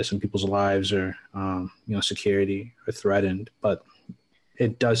result of this, and people's lives or, security are threatened. But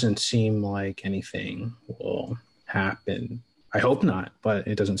it doesn't seem like anything will happen. I hope not, but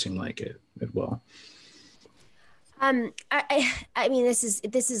it doesn't seem like it will. I mean, this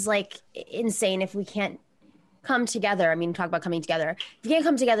is like insane if we can't come together. I mean, talk about coming together. If you can't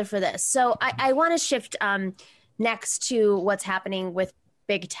come together for this. So I want to shift next to what's happening with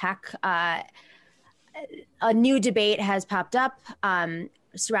big tech. A new debate has popped up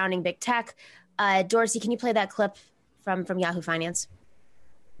surrounding big tech. Dorsey, can you play that clip from Yahoo Finance?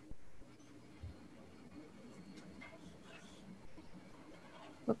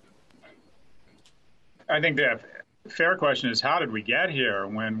 I think the fair question is, how did we get here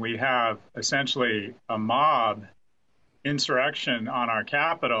when we have essentially a mob insurrection on our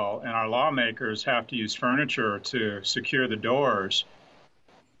Capitol and our lawmakers have to use furniture to secure the doors?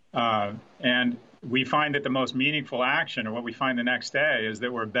 And we find that the most meaningful action, or what we find the next day, is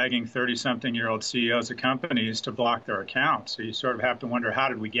that we're begging 30-something-year-old CEOs of companies to block their accounts. So you sort of have to wonder, how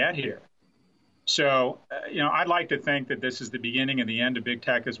did we get here? So, I'd like to think that this is the beginning and the end of big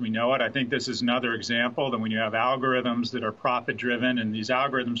tech as we know it. I think this is another example that when you have algorithms that are profit-driven, and these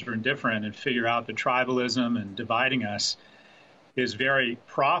algorithms are indifferent and figure out that tribalism and dividing us is very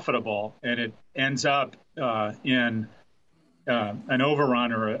profitable, and it ends up in an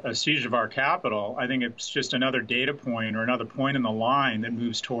overrun or a siege of our capital. I think it's just another data point or another point in the line that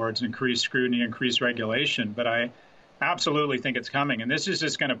moves towards increased scrutiny, increased regulation. But I absolutely think it's coming. And this is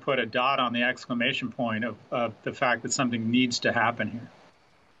just going to put a dot on the exclamation point of the fact that something needs to happen here.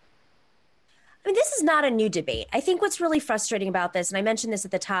 I mean, this is not a new debate. I think what's really frustrating about this, and I mentioned this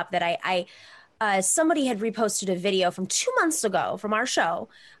at the top, that somebody had reposted a video from 2 months ago from our show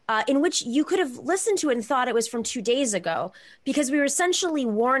in which you could have listened to it and thought it was from 2 days ago, because we were essentially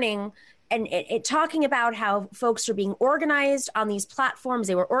warning and talking about how folks are being organized on these platforms.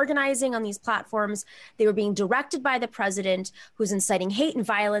 They were organizing on these platforms. They were being directed by the president, who's inciting hate and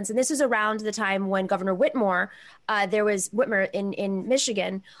violence. And this was around the time when Governor Whitmer in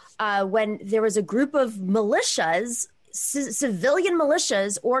Michigan, when there was a group of militias, civilian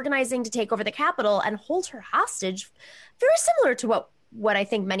militias, organizing to take over the Capitol and hold her hostage, very similar to what I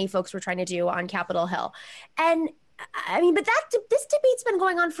think many folks were trying to do on Capitol Hill. And I mean, but this debate's been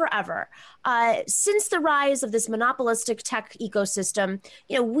going on forever. Since the rise of this monopolistic tech ecosystem,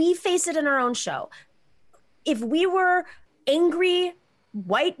 we face it in our own show. If we were angry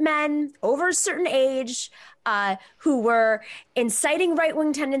white men over a certain age who were inciting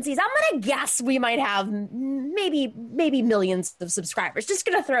right-wing tendencies, I'm going to guess we might have maybe millions of subscribers. Just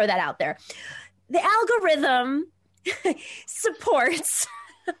going to throw that out there. The algorithm supports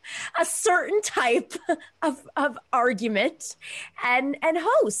a certain type of argument and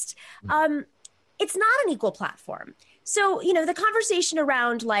host. It's not an equal platform. So, the conversation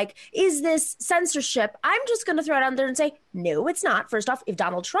around, like, is this censorship? I'm just going to throw it out there and say, no, it's not. First off, if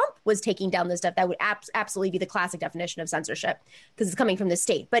Donald Trump was taking down this stuff, that would absolutely be the classic definition of censorship, because it's coming from the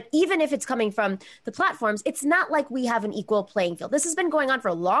state. But even if it's coming from the platforms, it's not like we have an equal playing field. This has been going on for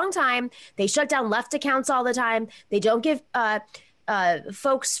a long time. They shut down left accounts all the time. They don't give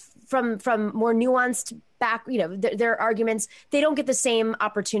folks from more nuanced back, their arguments, they don't get the same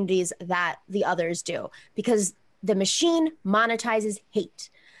opportunities that the others do, because the machine monetizes hate.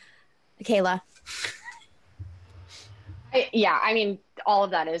 Akela. Yeah, I mean, all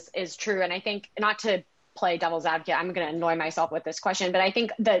of that is true. And I think, not to play devil's advocate, I'm going to annoy myself with this question, but I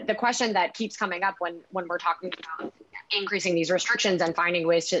think the question that keeps coming up when we're talking about increasing these restrictions and finding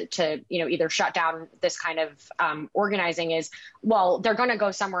ways to either shut down this kind of organizing is, well, they're going to go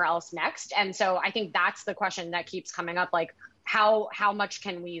somewhere else next. And so I think that's the question that keeps coming up, like, how much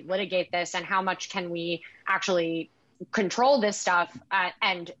can we litigate this, and how much can we actually control this stuff?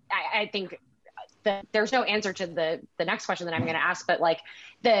 And I think there's no answer to the next question that I'm going to ask, but like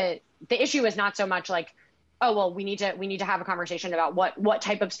the issue is not so much like, oh, well, we need to have a conversation about what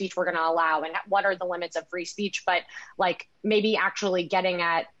type of speech we're going to allow and what are the limits of free speech, but like maybe actually getting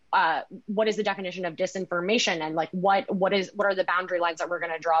at what is the definition of disinformation, and like what are the boundary lines that we're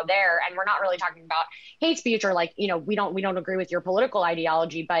going to draw there. And we're not really talking about hate speech or like, we don't agree with your political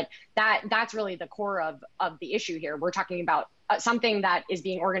ideology, but that's really the core of the issue here. We're talking about something that is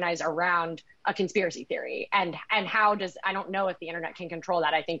being organized around a conspiracy theory, and how does, I don't know if the internet can control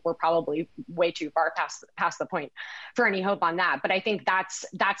that. I think we're probably way too far past the point for any hope on that. But I think that's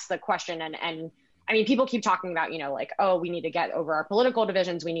the question. And I mean, people keep talking about, like, oh, we need to get over our political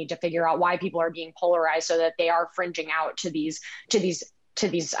divisions. We need to figure out why people are being polarized so that they are fringing out to these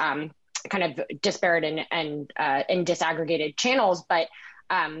kind of disparate and disaggregated channels. But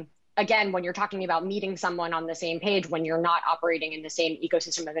again, when you're talking about meeting someone on the same page, when you're not operating in the same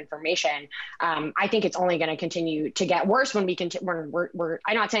ecosystem of information, I think it's only going to continue to get worse when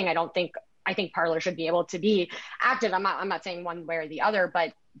I'm not saying I think Parler should be able to be active. I'm not saying one way or the other,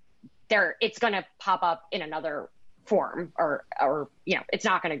 but it's going to pop up in another form, or it's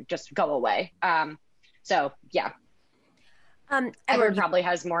not going to just go away. So yeah. Edward probably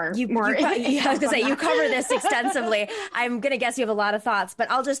has more. I was going to say, you cover this extensively. I'm going to guess you have a lot of thoughts, but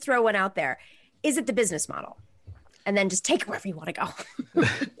I'll just throw one out there. Is it the business model? And then just take it wherever you want to go.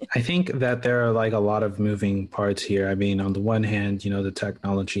 I think that there are like a lot of moving parts here. I mean, on the one hand, the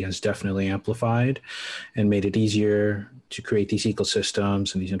technology has definitely amplified and made it easier to create these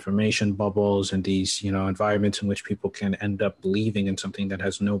ecosystems and these information bubbles and these, environments in which people can end up believing in something that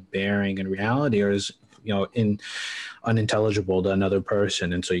has no bearing in reality, or is unintelligible to another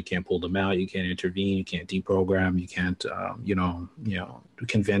person, and so you can't pull them out, you can't intervene, you can't deprogram, you can't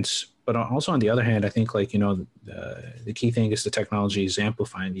convince. But also on the other hand, I think the key thing is the technology is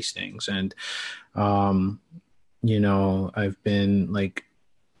amplifying these things, and I've been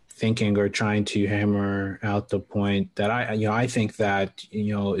thinking or trying to hammer out the point that I think that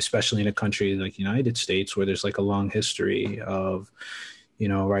especially in a country like the United States, where there's a long history of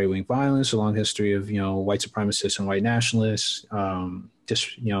right-wing violence, a long history of, white supremacists and white nationalists,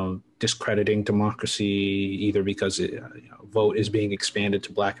 discrediting democracy, either because vote is being expanded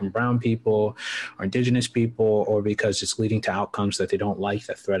to Black and brown people or indigenous people, or because it's leading to outcomes that they don't like,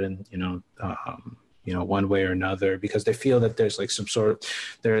 that threaten, one way or another, because they feel that there's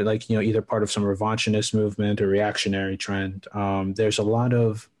they're either part of some revanchist movement or reactionary trend. There's a lot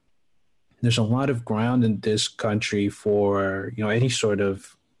of ground in this country for, any sort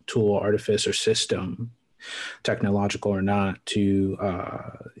of tool, artifice, or system, technological or not, to,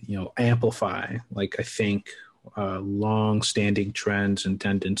 amplify, I think, long-standing trends and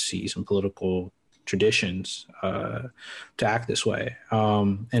tendencies and political traditions to act this way.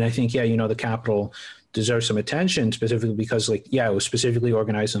 And I think, the Capitol deserves some attention, specifically because it was specifically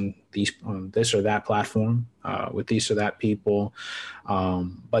organized on this or that platform with these or that people.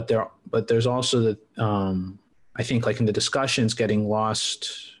 But there's also I think in the discussions getting lost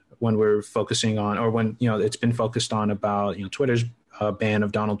when we're focusing on, or when, it's been focused on about, Twitter's ban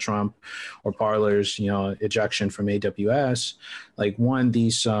of Donald Trump, or Parler's, ejection from AWS.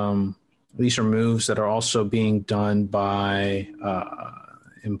 These are moves that are also being done by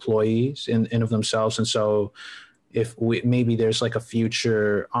employees in of themselves. And so maybe there's a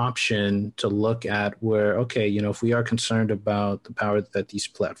future option to look at where, okay, if we are concerned about the power that these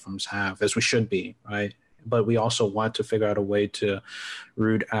platforms have, as we should be, right? But we also want to figure out a way to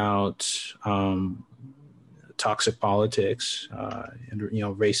root out toxic politics and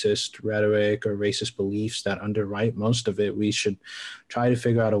racist rhetoric or racist beliefs that underwrite most of it. We should try to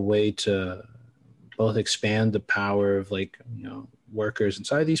figure out a way to both expand the power of workers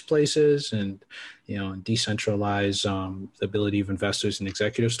inside these places and decentralize the ability of investors and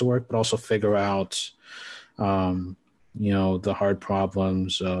executives to work, but also figure out the hard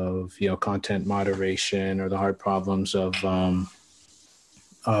problems of content moderation, or the hard problems of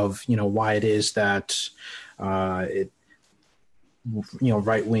why it is that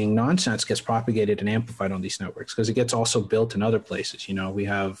right-wing nonsense gets propagated and amplified on these networks, because it gets also built in other places. We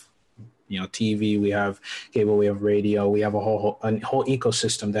have TV, we have cable, we have radio, we have a whole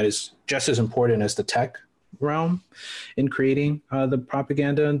ecosystem that is just as important as the tech realm in creating the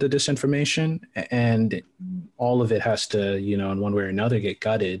propaganda and the disinformation, and all of it has to, in one way or another, get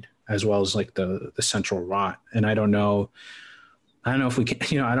gutted, as well as the central rot. And I don't know if we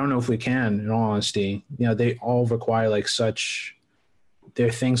can, in all honesty. They all require there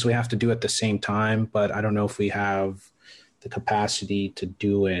are things we have to do at the same time, but I don't know if we have the capacity to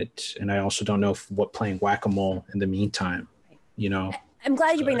do it. And I also don't know what playing whack-a-mole in the meantime, I'm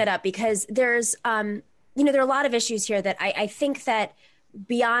glad you bring that up, because there's, there are a lot of issues here that I think that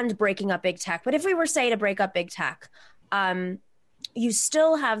beyond breaking up big tech, but if we were, say, to break up big tech, you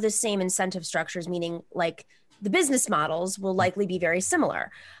still have the same incentive structures, meaning the business models will likely be very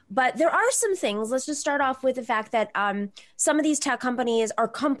similar. But there are some things. Let's just start off with the fact that some of these tech companies are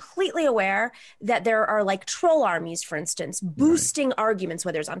completely aware that there are like troll armies, for instance, boosting arguments,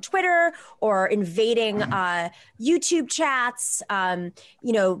 whether it's on Twitter or invading YouTube chats,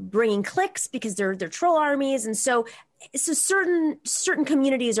 bringing clicks because they're troll armies. And so certain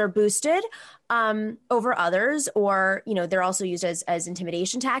communities are boosted over others, or they're also used as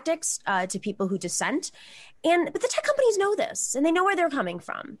intimidation tactics to people who dissent. But the tech companies know this, and they know where they're coming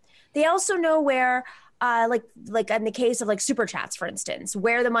from. They also know where, like in the case of like super chats, for instance,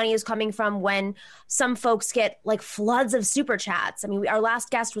 where the money is coming from when some folks get like floods of super chats. I mean, our last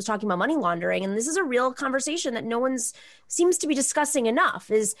guest was talking about money laundering, and this is a real conversation that no one's seems to be discussing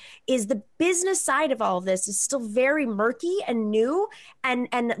enough. Is the business side of all of this is still very murky and new, and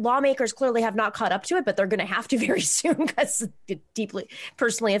lawmakers clearly have not caught up to it, but they're going to have to very soon because it deeply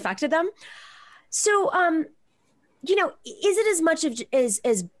personally affected them. So, is it as much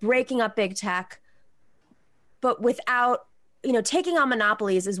as breaking up big tech, but without, taking on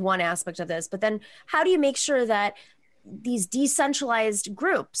monopolies is one aspect of this, but then how do you make sure that these decentralized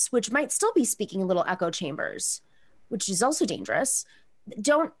groups, which might still be speaking little echo chambers, which is also dangerous,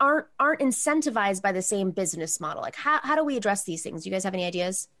 aren't incentivized by the same business model? Like how do we address these things? Do you guys have any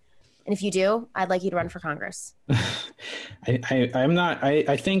ideas? And if you do, I'd like you to run for Congress.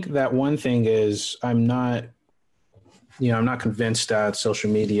 I think that one thing is I'm not convinced that social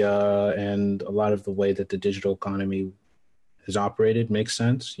media and a lot of the way that the digital economy is operated makes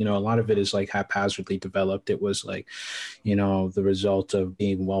sense. A lot of it is like haphazardly developed. It was like, the result of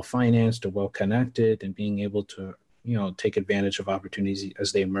being well-financed or well-connected and being able to, take advantage of opportunities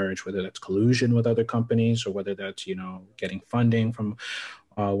as they emerge, whether that's collusion with other companies or whether that's, getting funding from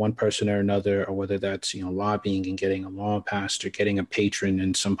one person or another, or whether that's, lobbying and getting a law passed or getting a patron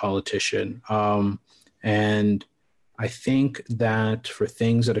in some politician. And I think that for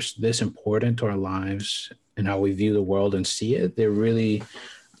things that are this important to our lives and how we view the world and see it,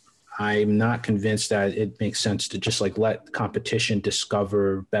 I'm not convinced that it makes sense to just like let competition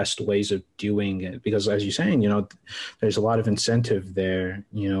discover best ways of doing it. Because as you're saying, there's a lot of incentive there,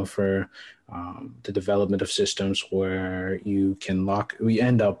 for the development of systems where we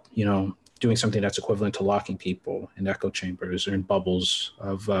end up, doing something that's equivalent to locking people in echo chambers or in bubbles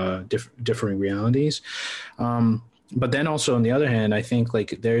of differing realities. But then also on the other hand, I think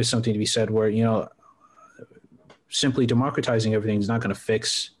like there is something to be said where, simply democratizing everything is not going to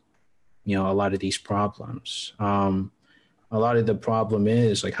fix, a lot of these problems. A lot of the problem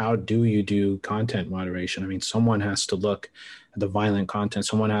is like, how do you do content moderation? I mean, someone has to look at the violent content.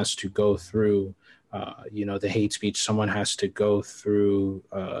 Someone has to go through, the hate speech. Someone has to go through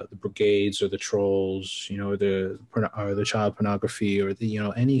the brigades or the trolls, or the child pornography or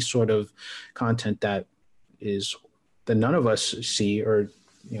the, any sort of content that none of us see or,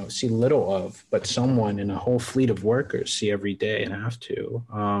 see little of, but someone in a whole fleet of workers see every day and have to.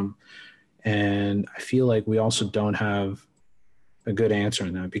 And I feel like we also don't have a good answer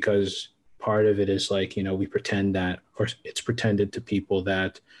on that, because part of it is like, we pretend that, or it's pretended to people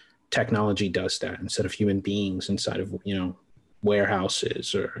that technology does that instead of human beings inside of,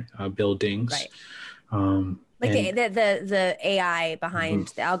 warehouses or buildings. Right. The AI behind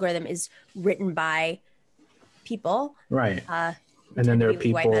the algorithm is written by people. Right. And then there are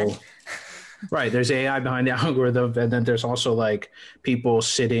people, right. There's AI behind the algorithm. And then there's also like people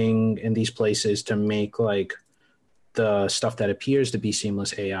sitting in these places to make like the stuff that appears to be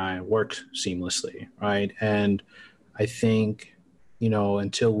seamless AI work seamlessly. Right. And I think, one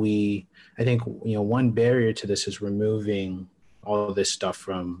barrier to this is removing all of this stuff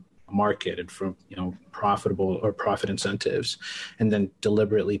from market and from, profitable or profit incentives, and then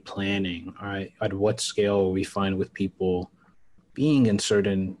deliberately planning, all right, at what scale we find with people being in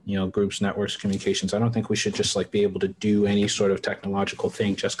certain, groups, networks, communications. I don't think we should just like be able to do any sort of technological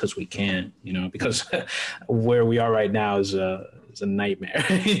thing just because we can, because where we are right now is a nightmare,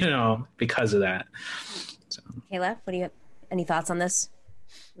 because of that. So. Akela, any thoughts on this?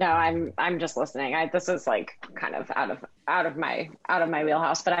 No, I'm just listening. This is like kind of out of my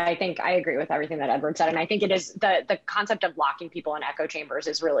wheelhouse, but I think I agree with everything that Edward said, and I think it is the concept of locking people in echo chambers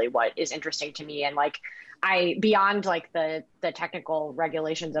is really what is interesting to me. And like beyond like the technical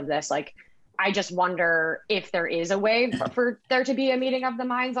regulations of this, like I just wonder if there is a way for there to be a meeting of the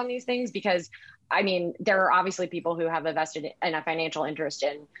minds on these things, because I mean there are obviously people who have invested in a financial interest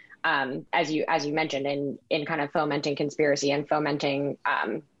in. As you mentioned, in kind of fomenting conspiracy and fomenting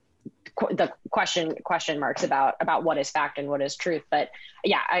the question marks about what is fact and what is truth. But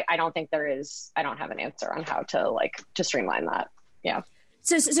yeah, I don't think there is. I don't have an answer on how to streamline that. Yeah.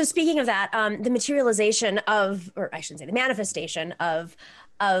 So speaking of that, the materialization of, or I shouldn't say the manifestation of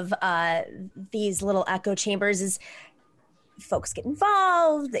these little echo chambers is folks get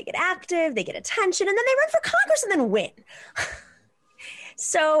involved, they get active, they get attention, and then they run for Congress and then win.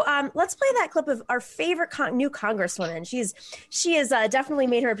 So let's play that clip of our favorite new Congresswoman. She has definitely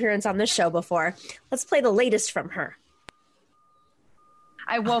made her appearance on this show before. Let's play the latest from her.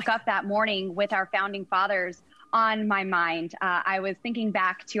 I woke up that morning with our founding fathers on my mind. I was thinking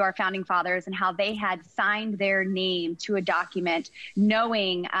back to our founding fathers and how they had signed their name to a document,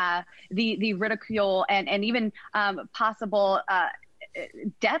 knowing the ridicule and even possible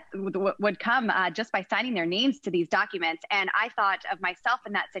death would come just by signing their names to these documents. And I thought of myself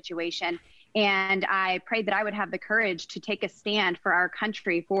in that situation. And I prayed that I would have the courage to take a stand for our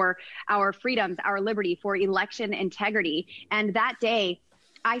country, for our freedoms, our liberty, for election integrity. And that day,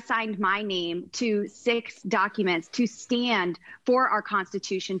 I signed my name to 6 documents to stand for our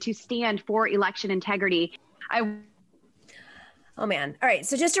Constitution, to stand for election integrity. Oh, man. All right.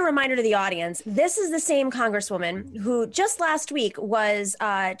 So just a reminder to the audience, this is the same Congresswoman who just last week was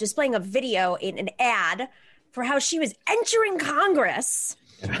displaying a video in an ad for how she was entering Congress.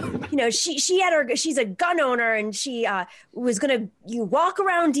 You know, she's a gun owner, and she was going to walk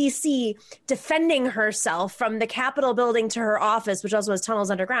around D.C. defending herself from the Capitol building to her office, which also has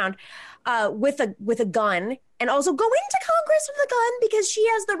tunnels underground, with a gun, and also go into Congress with a gun because she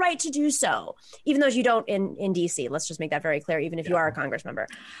has the right to do so, even though you don't in D.C. Let's just make that very clear, even if you are a Congress member.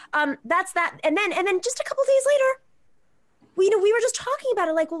 That's that. And then just a couple days later, we were just talking about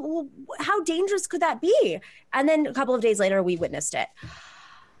it, like, well, how dangerous could that be? And then a couple of days later, we witnessed it.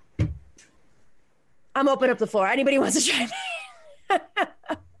 I'm opening up the floor. Anybody wants to chime in?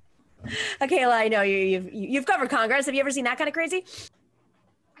 Akela, I know you've covered Congress. Have you ever seen that kind of crazy?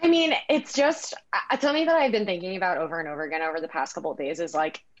 I mean, it's just something that I've been thinking about over and over again over the past couple of days is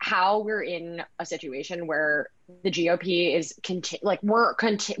like how we're in a situation where the GOP is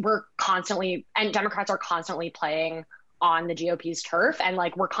we're constantly, and Democrats are constantly playing on the GOP's turf, and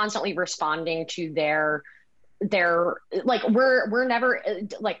like we're constantly responding to their like we're never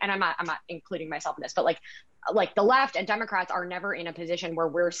like, and I'm not including myself in this, but like the left and Democrats are never in a position where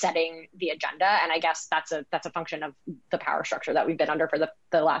we're setting the agenda, and I guess that's a function of the power structure that we've been under for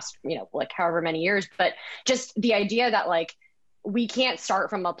the last like however many years. But just the idea that like we can't start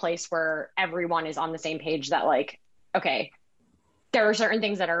from a place where everyone is on the same page, that like, okay, there are certain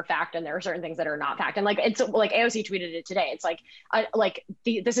things that are fact and there are certain things that are not fact. And like, it's like AOC tweeted it today. It's like,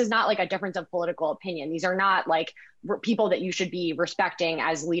 this is not like a difference of political opinion. These are not like people that you should be respecting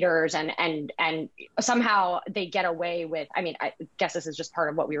as leaders, and somehow they get away with, I mean, I guess this is just part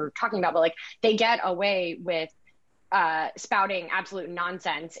of what we were talking about, but like they get away with spouting absolute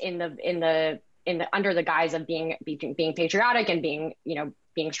nonsense in the under the guise of being patriotic and being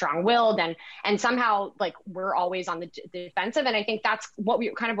strong-willed, and somehow like we're always on the defensive. And I think that's what we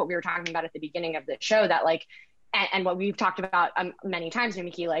were talking about at the beginning of the show, that like, and what we've talked about many times,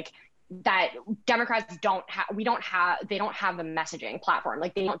 Miki, like that Democrats don't have a messaging platform.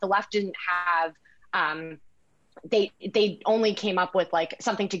 Like the left didn't have, they only came up with like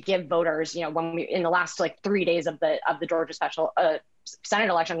something to give voters, when we, in the last like 3 days of the Georgia special, Senate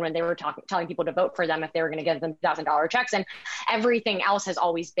election, when they were telling people to vote for them if they were going to give them $1,000 checks, and everything else has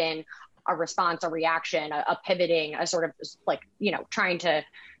always been a response, a reaction, a pivoting, a sort of like, trying to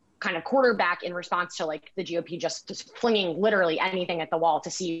kind of quarterback in response to like the GOP just flinging literally anything at the wall to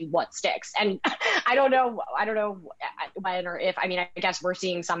see what sticks. And I don't know when or if, I mean, I guess we're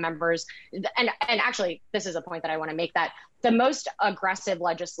seeing some members, and actually this is a point that I want to make, that the most aggressive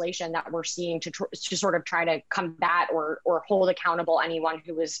legislation that we're seeing to sort of try to combat or hold accountable anyone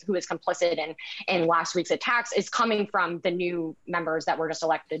who is complicit in last week's attacks is coming from the new members that were just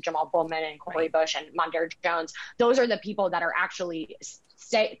elected, Jamal Bowman and Cori Bush and Mondaire Jones. Those are the people that are actually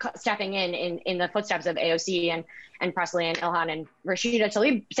stepping in the footsteps of AOC and Presley and Ilhan and Rashida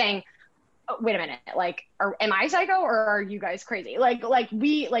Tlaib, saying, oh, wait a minute, like, am I psycho or are you guys crazy?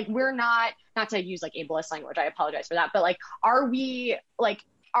 We're not to use like ableist language, I apologize for that, but like, are we like,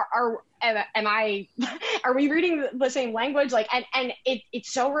 are we reading the same language? Like, and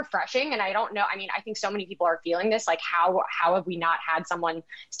it's so refreshing. And I don't know, I mean, I think so many people are feeling this, like how have we not had someone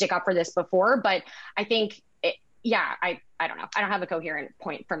stick up for this before? But I think I don't know. I don't have a coherent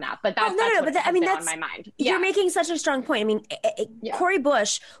point from that, but that's on my mind. You're making such a strong point. I mean, Cori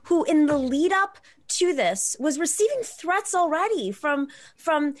Bush, who in the lead up to this was receiving threats already from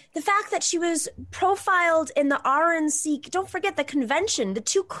the fact that she was profiled in the RNC. Don't forget the convention, the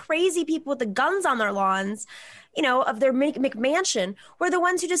two crazy people with the guns on their lawns, of their McMansion, were the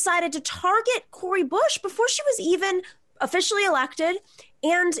ones who decided to target Cori Bush before she was even officially elected,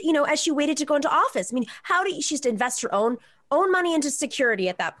 and as she waited to go into office. I mean, she has to invest her own money into security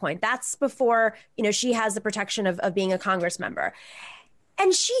at that point. That's before she has the protection of being a Congress member.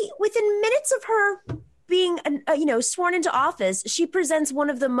 And she, within minutes of her being sworn into office, she presents one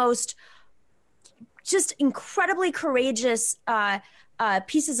of the most just incredibly courageous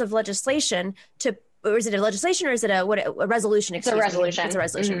pieces of legislation or is it a legislation or is it a resolution? It's a resolution. It's a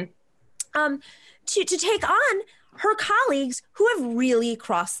resolution. To take on her colleagues who have really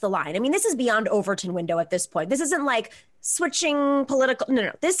crossed the line. I mean, this is beyond Overton window at this point. This isn't like switching political.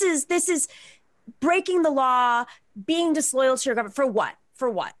 No. This is breaking the law, being disloyal to your government for what? For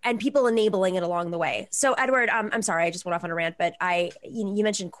what? And people enabling it along the way. So, Edward, I'm sorry, I just went off on a rant, but you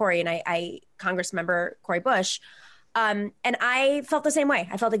mentioned Cori and I Congress member Cori Bush, and I felt the same way.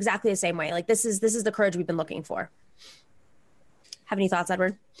 I felt exactly the same way. Like this is the courage we've been looking for. Have any thoughts,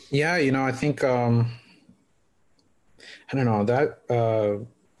 Edward? Yeah, I think I don't know that the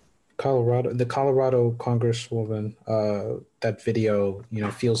Colorado Congresswoman, that video,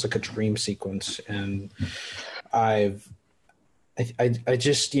 feels like a dream sequence, and I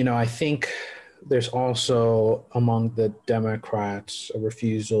just, I think there's also among the Democrats a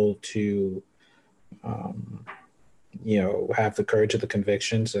refusal to, have the courage of the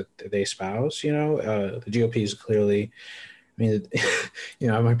convictions that they espouse. The GOP is clearly, I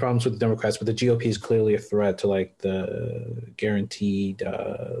have my problems with the Democrats, but the GOP is clearly a threat to like the guaranteed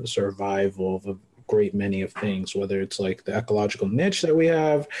survival of a great many of things, whether it's like the ecological niche that we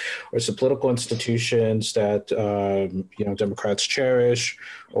have, or it's the political institutions that Democrats cherish,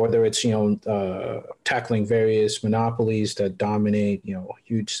 or whether it's tackling various monopolies that dominate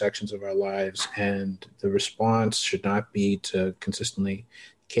huge sections of our lives. And the response should not be to consistently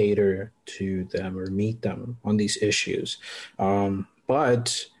cater to them or meet them on these issues,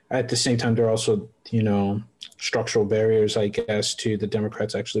 but at the same time, there are also structural barriers, I guess, to the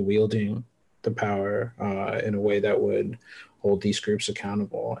Democrats actually wielding the power in a way that would hold these groups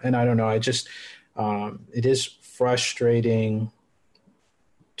accountable. And I don't know, it is frustrating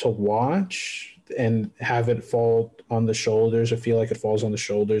to watch and have it fall on the shoulders. I feel like it falls on the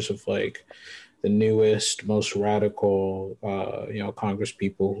shoulders of like the newest, most radical, Congress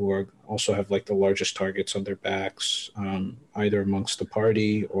people who also have like the largest targets on their backs, either amongst the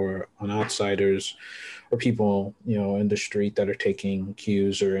party or on outsiders, or people, in the street that are taking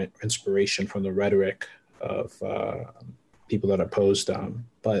cues or inspiration from the rhetoric of people that oppose them.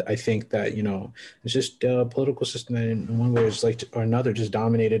 But I think that, it's just a political system that in one way is or another just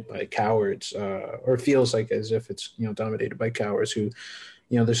dominated by cowards, or feels like as if it's, dominated by cowards who,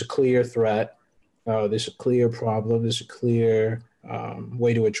 there's a clear threat. There's a clear problem. There's a clear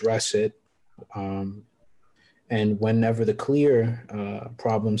way to address it. And whenever the clear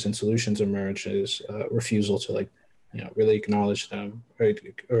problems and solutions emerge, is refusal to really acknowledge them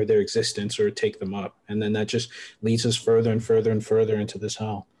or their existence or take them up. And then that just leads us further and further and further into this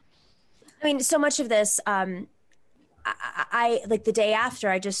hell. I mean, so much of this, I like the day after,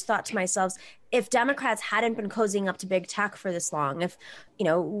 I just thought to myself, if Democrats hadn't been cozying up to big tech for this long, if,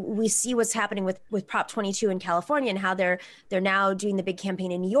 we see what's happening with Prop 22 in California and how they're now doing the big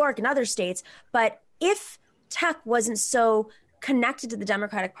campaign in New York and other states. But if tech wasn't so connected to the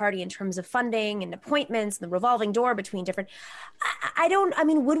Democratic Party in terms of funding and appointments and the revolving door between different,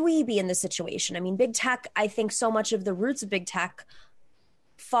 would we be in this situation? I mean, big tech, I think so much of the roots of big tech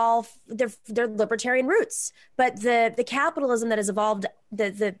fall, they're libertarian roots, but the capitalism that has evolved,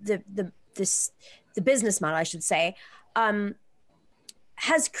 the business model, I should say,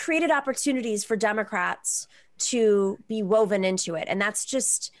 has created opportunities for Democrats to be woven into it. And that's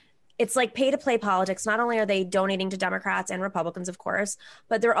just, it's like pay to play politics. Not only are they donating to Democrats and Republicans, of course,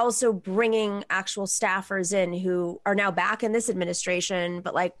 but they're also bringing actual staffers in who are now back in this administration,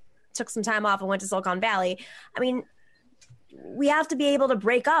 but took some time off and went to Silicon Valley. I mean, we have to be able to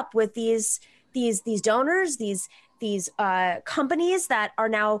break up with these donors, these companies that are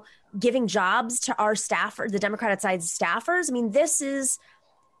now giving jobs to our staff, or the Democratic side's staffers. I mean, this is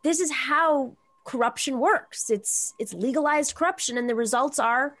how corruption works. It's legalized corruption, and the results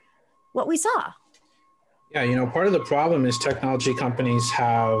are what we saw. Yeah, part of the problem is technology companies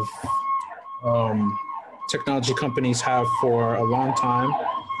have for a long time.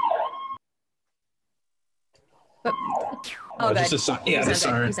 But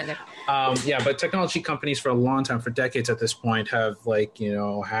technology companies for a long time, for decades at this point, have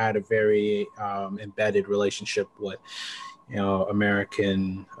had a very embedded relationship with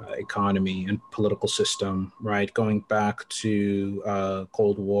American economy and political system, right? Going back to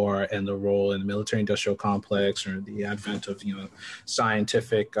Cold War and the role in the military-industrial complex, or the advent of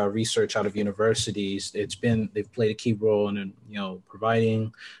scientific research out of universities. They've played a key role in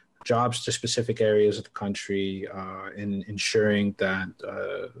providing jobs to specific areas of the country, in ensuring that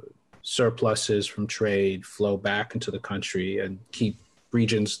surpluses from trade flow back into the country and keep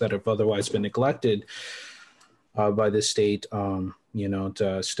regions that have otherwise been neglected by the state,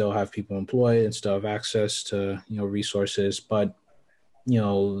 to still have people employed and still have access to, resources. But,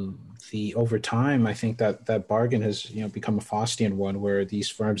 over time, I think that bargain has, become a Faustian one, where these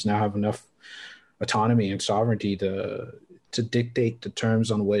firms now have enough autonomy and sovereignty to dictate the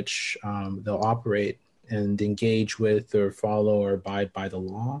terms on which they'll operate and engage with or follow or abide by the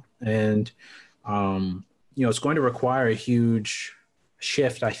law. And, it's going to require a huge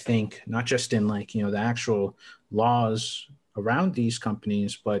shift, I think, not just in the actual laws around these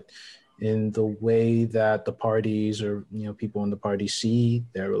companies, but in the way that the parties or, people in the party see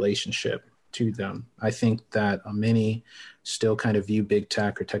their relationship to them. I think that many still kind of view big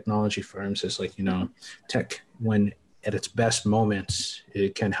tech or technology firms as tech, when at its best moments,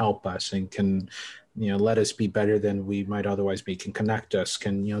 it can help us and can, let us be better than we might otherwise be, can connect us,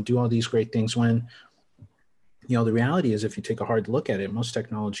 can, do all these great things, when the reality is, if you take a hard look at it, most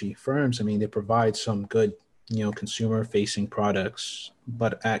technology firms, they provide some good, consumer-facing products,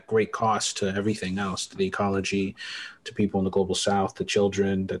 but at great cost to everything else, to the ecology, to people in the global south, to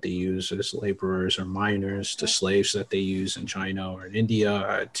children that they use as laborers or miners, to slaves that they use in China or in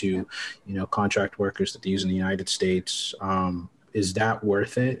India, to, contract workers that they use in the United States. Is that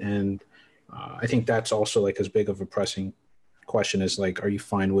worth it? And I think that's also as big of a pressing question as are you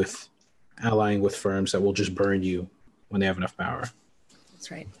fine with allying with firms that will just burn you when they have enough power?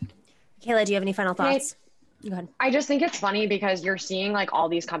 That's right. Akela, do you have any final thoughts? Go ahead. I just think it's funny because you're seeing all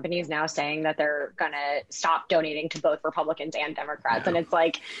these companies now saying that they're going to stop donating to both Republicans and Democrats. Yeah. And it's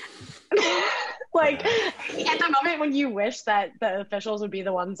at the moment when you wish that the officials would be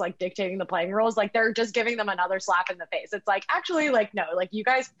the ones dictating the playing rules, they're just giving them another slap in the face. It's actually no, you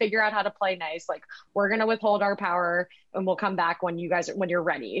guys figure out how to play nice. We're going to withhold our power and we'll come back when you're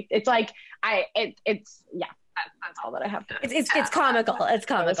ready. It's that's all that I have to It's comical. It's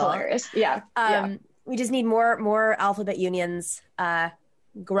comical. It's hilarious. Yeah. We just need more alphabet unions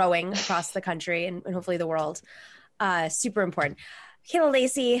growing across the country and hopefully the world. Super important. Akela,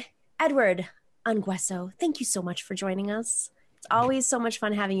 Lacy, Edward, Ongweso, thank you so much for joining us. It's always so much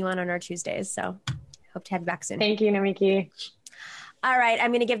fun having you on our Tuesdays. So hope to have you back soon. Thank you, Nomiki. All right. I'm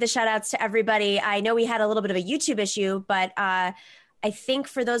going to give the shout outs to everybody. I know we had a little bit of a YouTube issue, but I think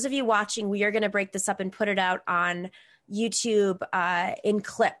for those of you watching, we are going to break this up and put it out on YouTube in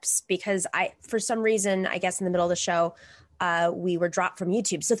clips, because for some reason, I guess in the middle of the show, we were dropped from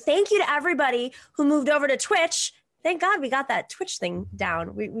YouTube. So thank you to everybody who moved over to Twitch. Thank God we got that Twitch thing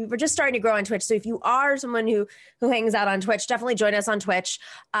down. We were just starting to grow on Twitch. So if you are someone who hangs out on Twitch, definitely join us on Twitch.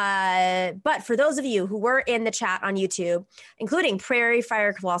 But for those of you who were in the chat on YouTube, including Prairie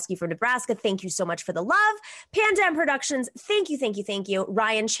Fire Kowalski from Nebraska, thank you so much for the love. Pandam Productions, thank you.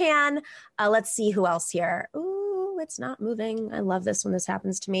 Ryan Chan, let's see who else here. Ooh, it's not moving. I love this when this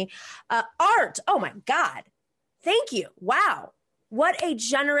happens to me. Art, oh my God. Thank you. Wow. What a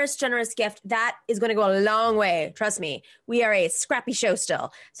generous gift. That is going to go a long way. Trust me. We are a scrappy show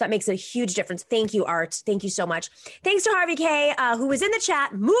still. So that makes a huge difference. Thank you, Art. Thank you so much. Thanks to Harvey K, who was in the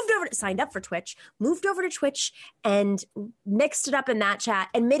chat, signed up for Twitch, moved over to Twitch and mixed it up in that chat.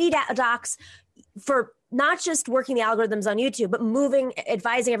 And MIDI Docs for not just working the algorithms on YouTube, but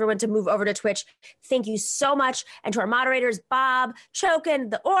advising everyone to move over to Twitch. Thank you so much. And to our moderators, Bob,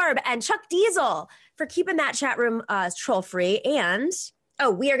 Chokin, The Orb, and Chuck Diesel for keeping that chat room troll-free. And,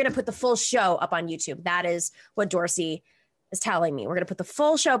 we are going to put the full show up on YouTube. That is what Dorsey is telling me. We're going to put the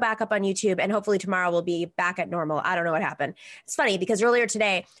full show back up on YouTube, and hopefully tomorrow we'll be back at normal. I don't know what happened. It's funny because earlier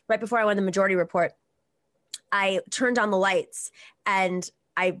today, right before I won the majority report, I turned on the lights and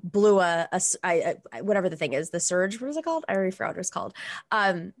I blew whatever the thing is, the surge. What is it called? I already forgot what it's called.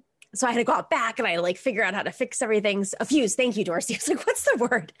 So I had to go out back and I figure out how to fix everything. A fuse. Thank you, Dorsey. I was like, what's the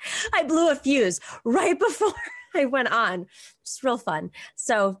word? I blew a fuse right before I went on. Just real fun.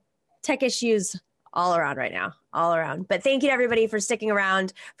 So tech issues all around right now, all around. But thank you to everybody for sticking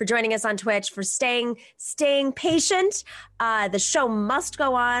around, for joining us on Twitch, for staying patient. The show must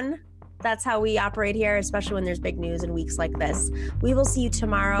go on. That's how we operate here, especially when there's big news in weeks like this. We will see you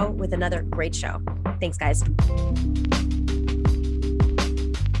tomorrow with another great show. Thanks, guys.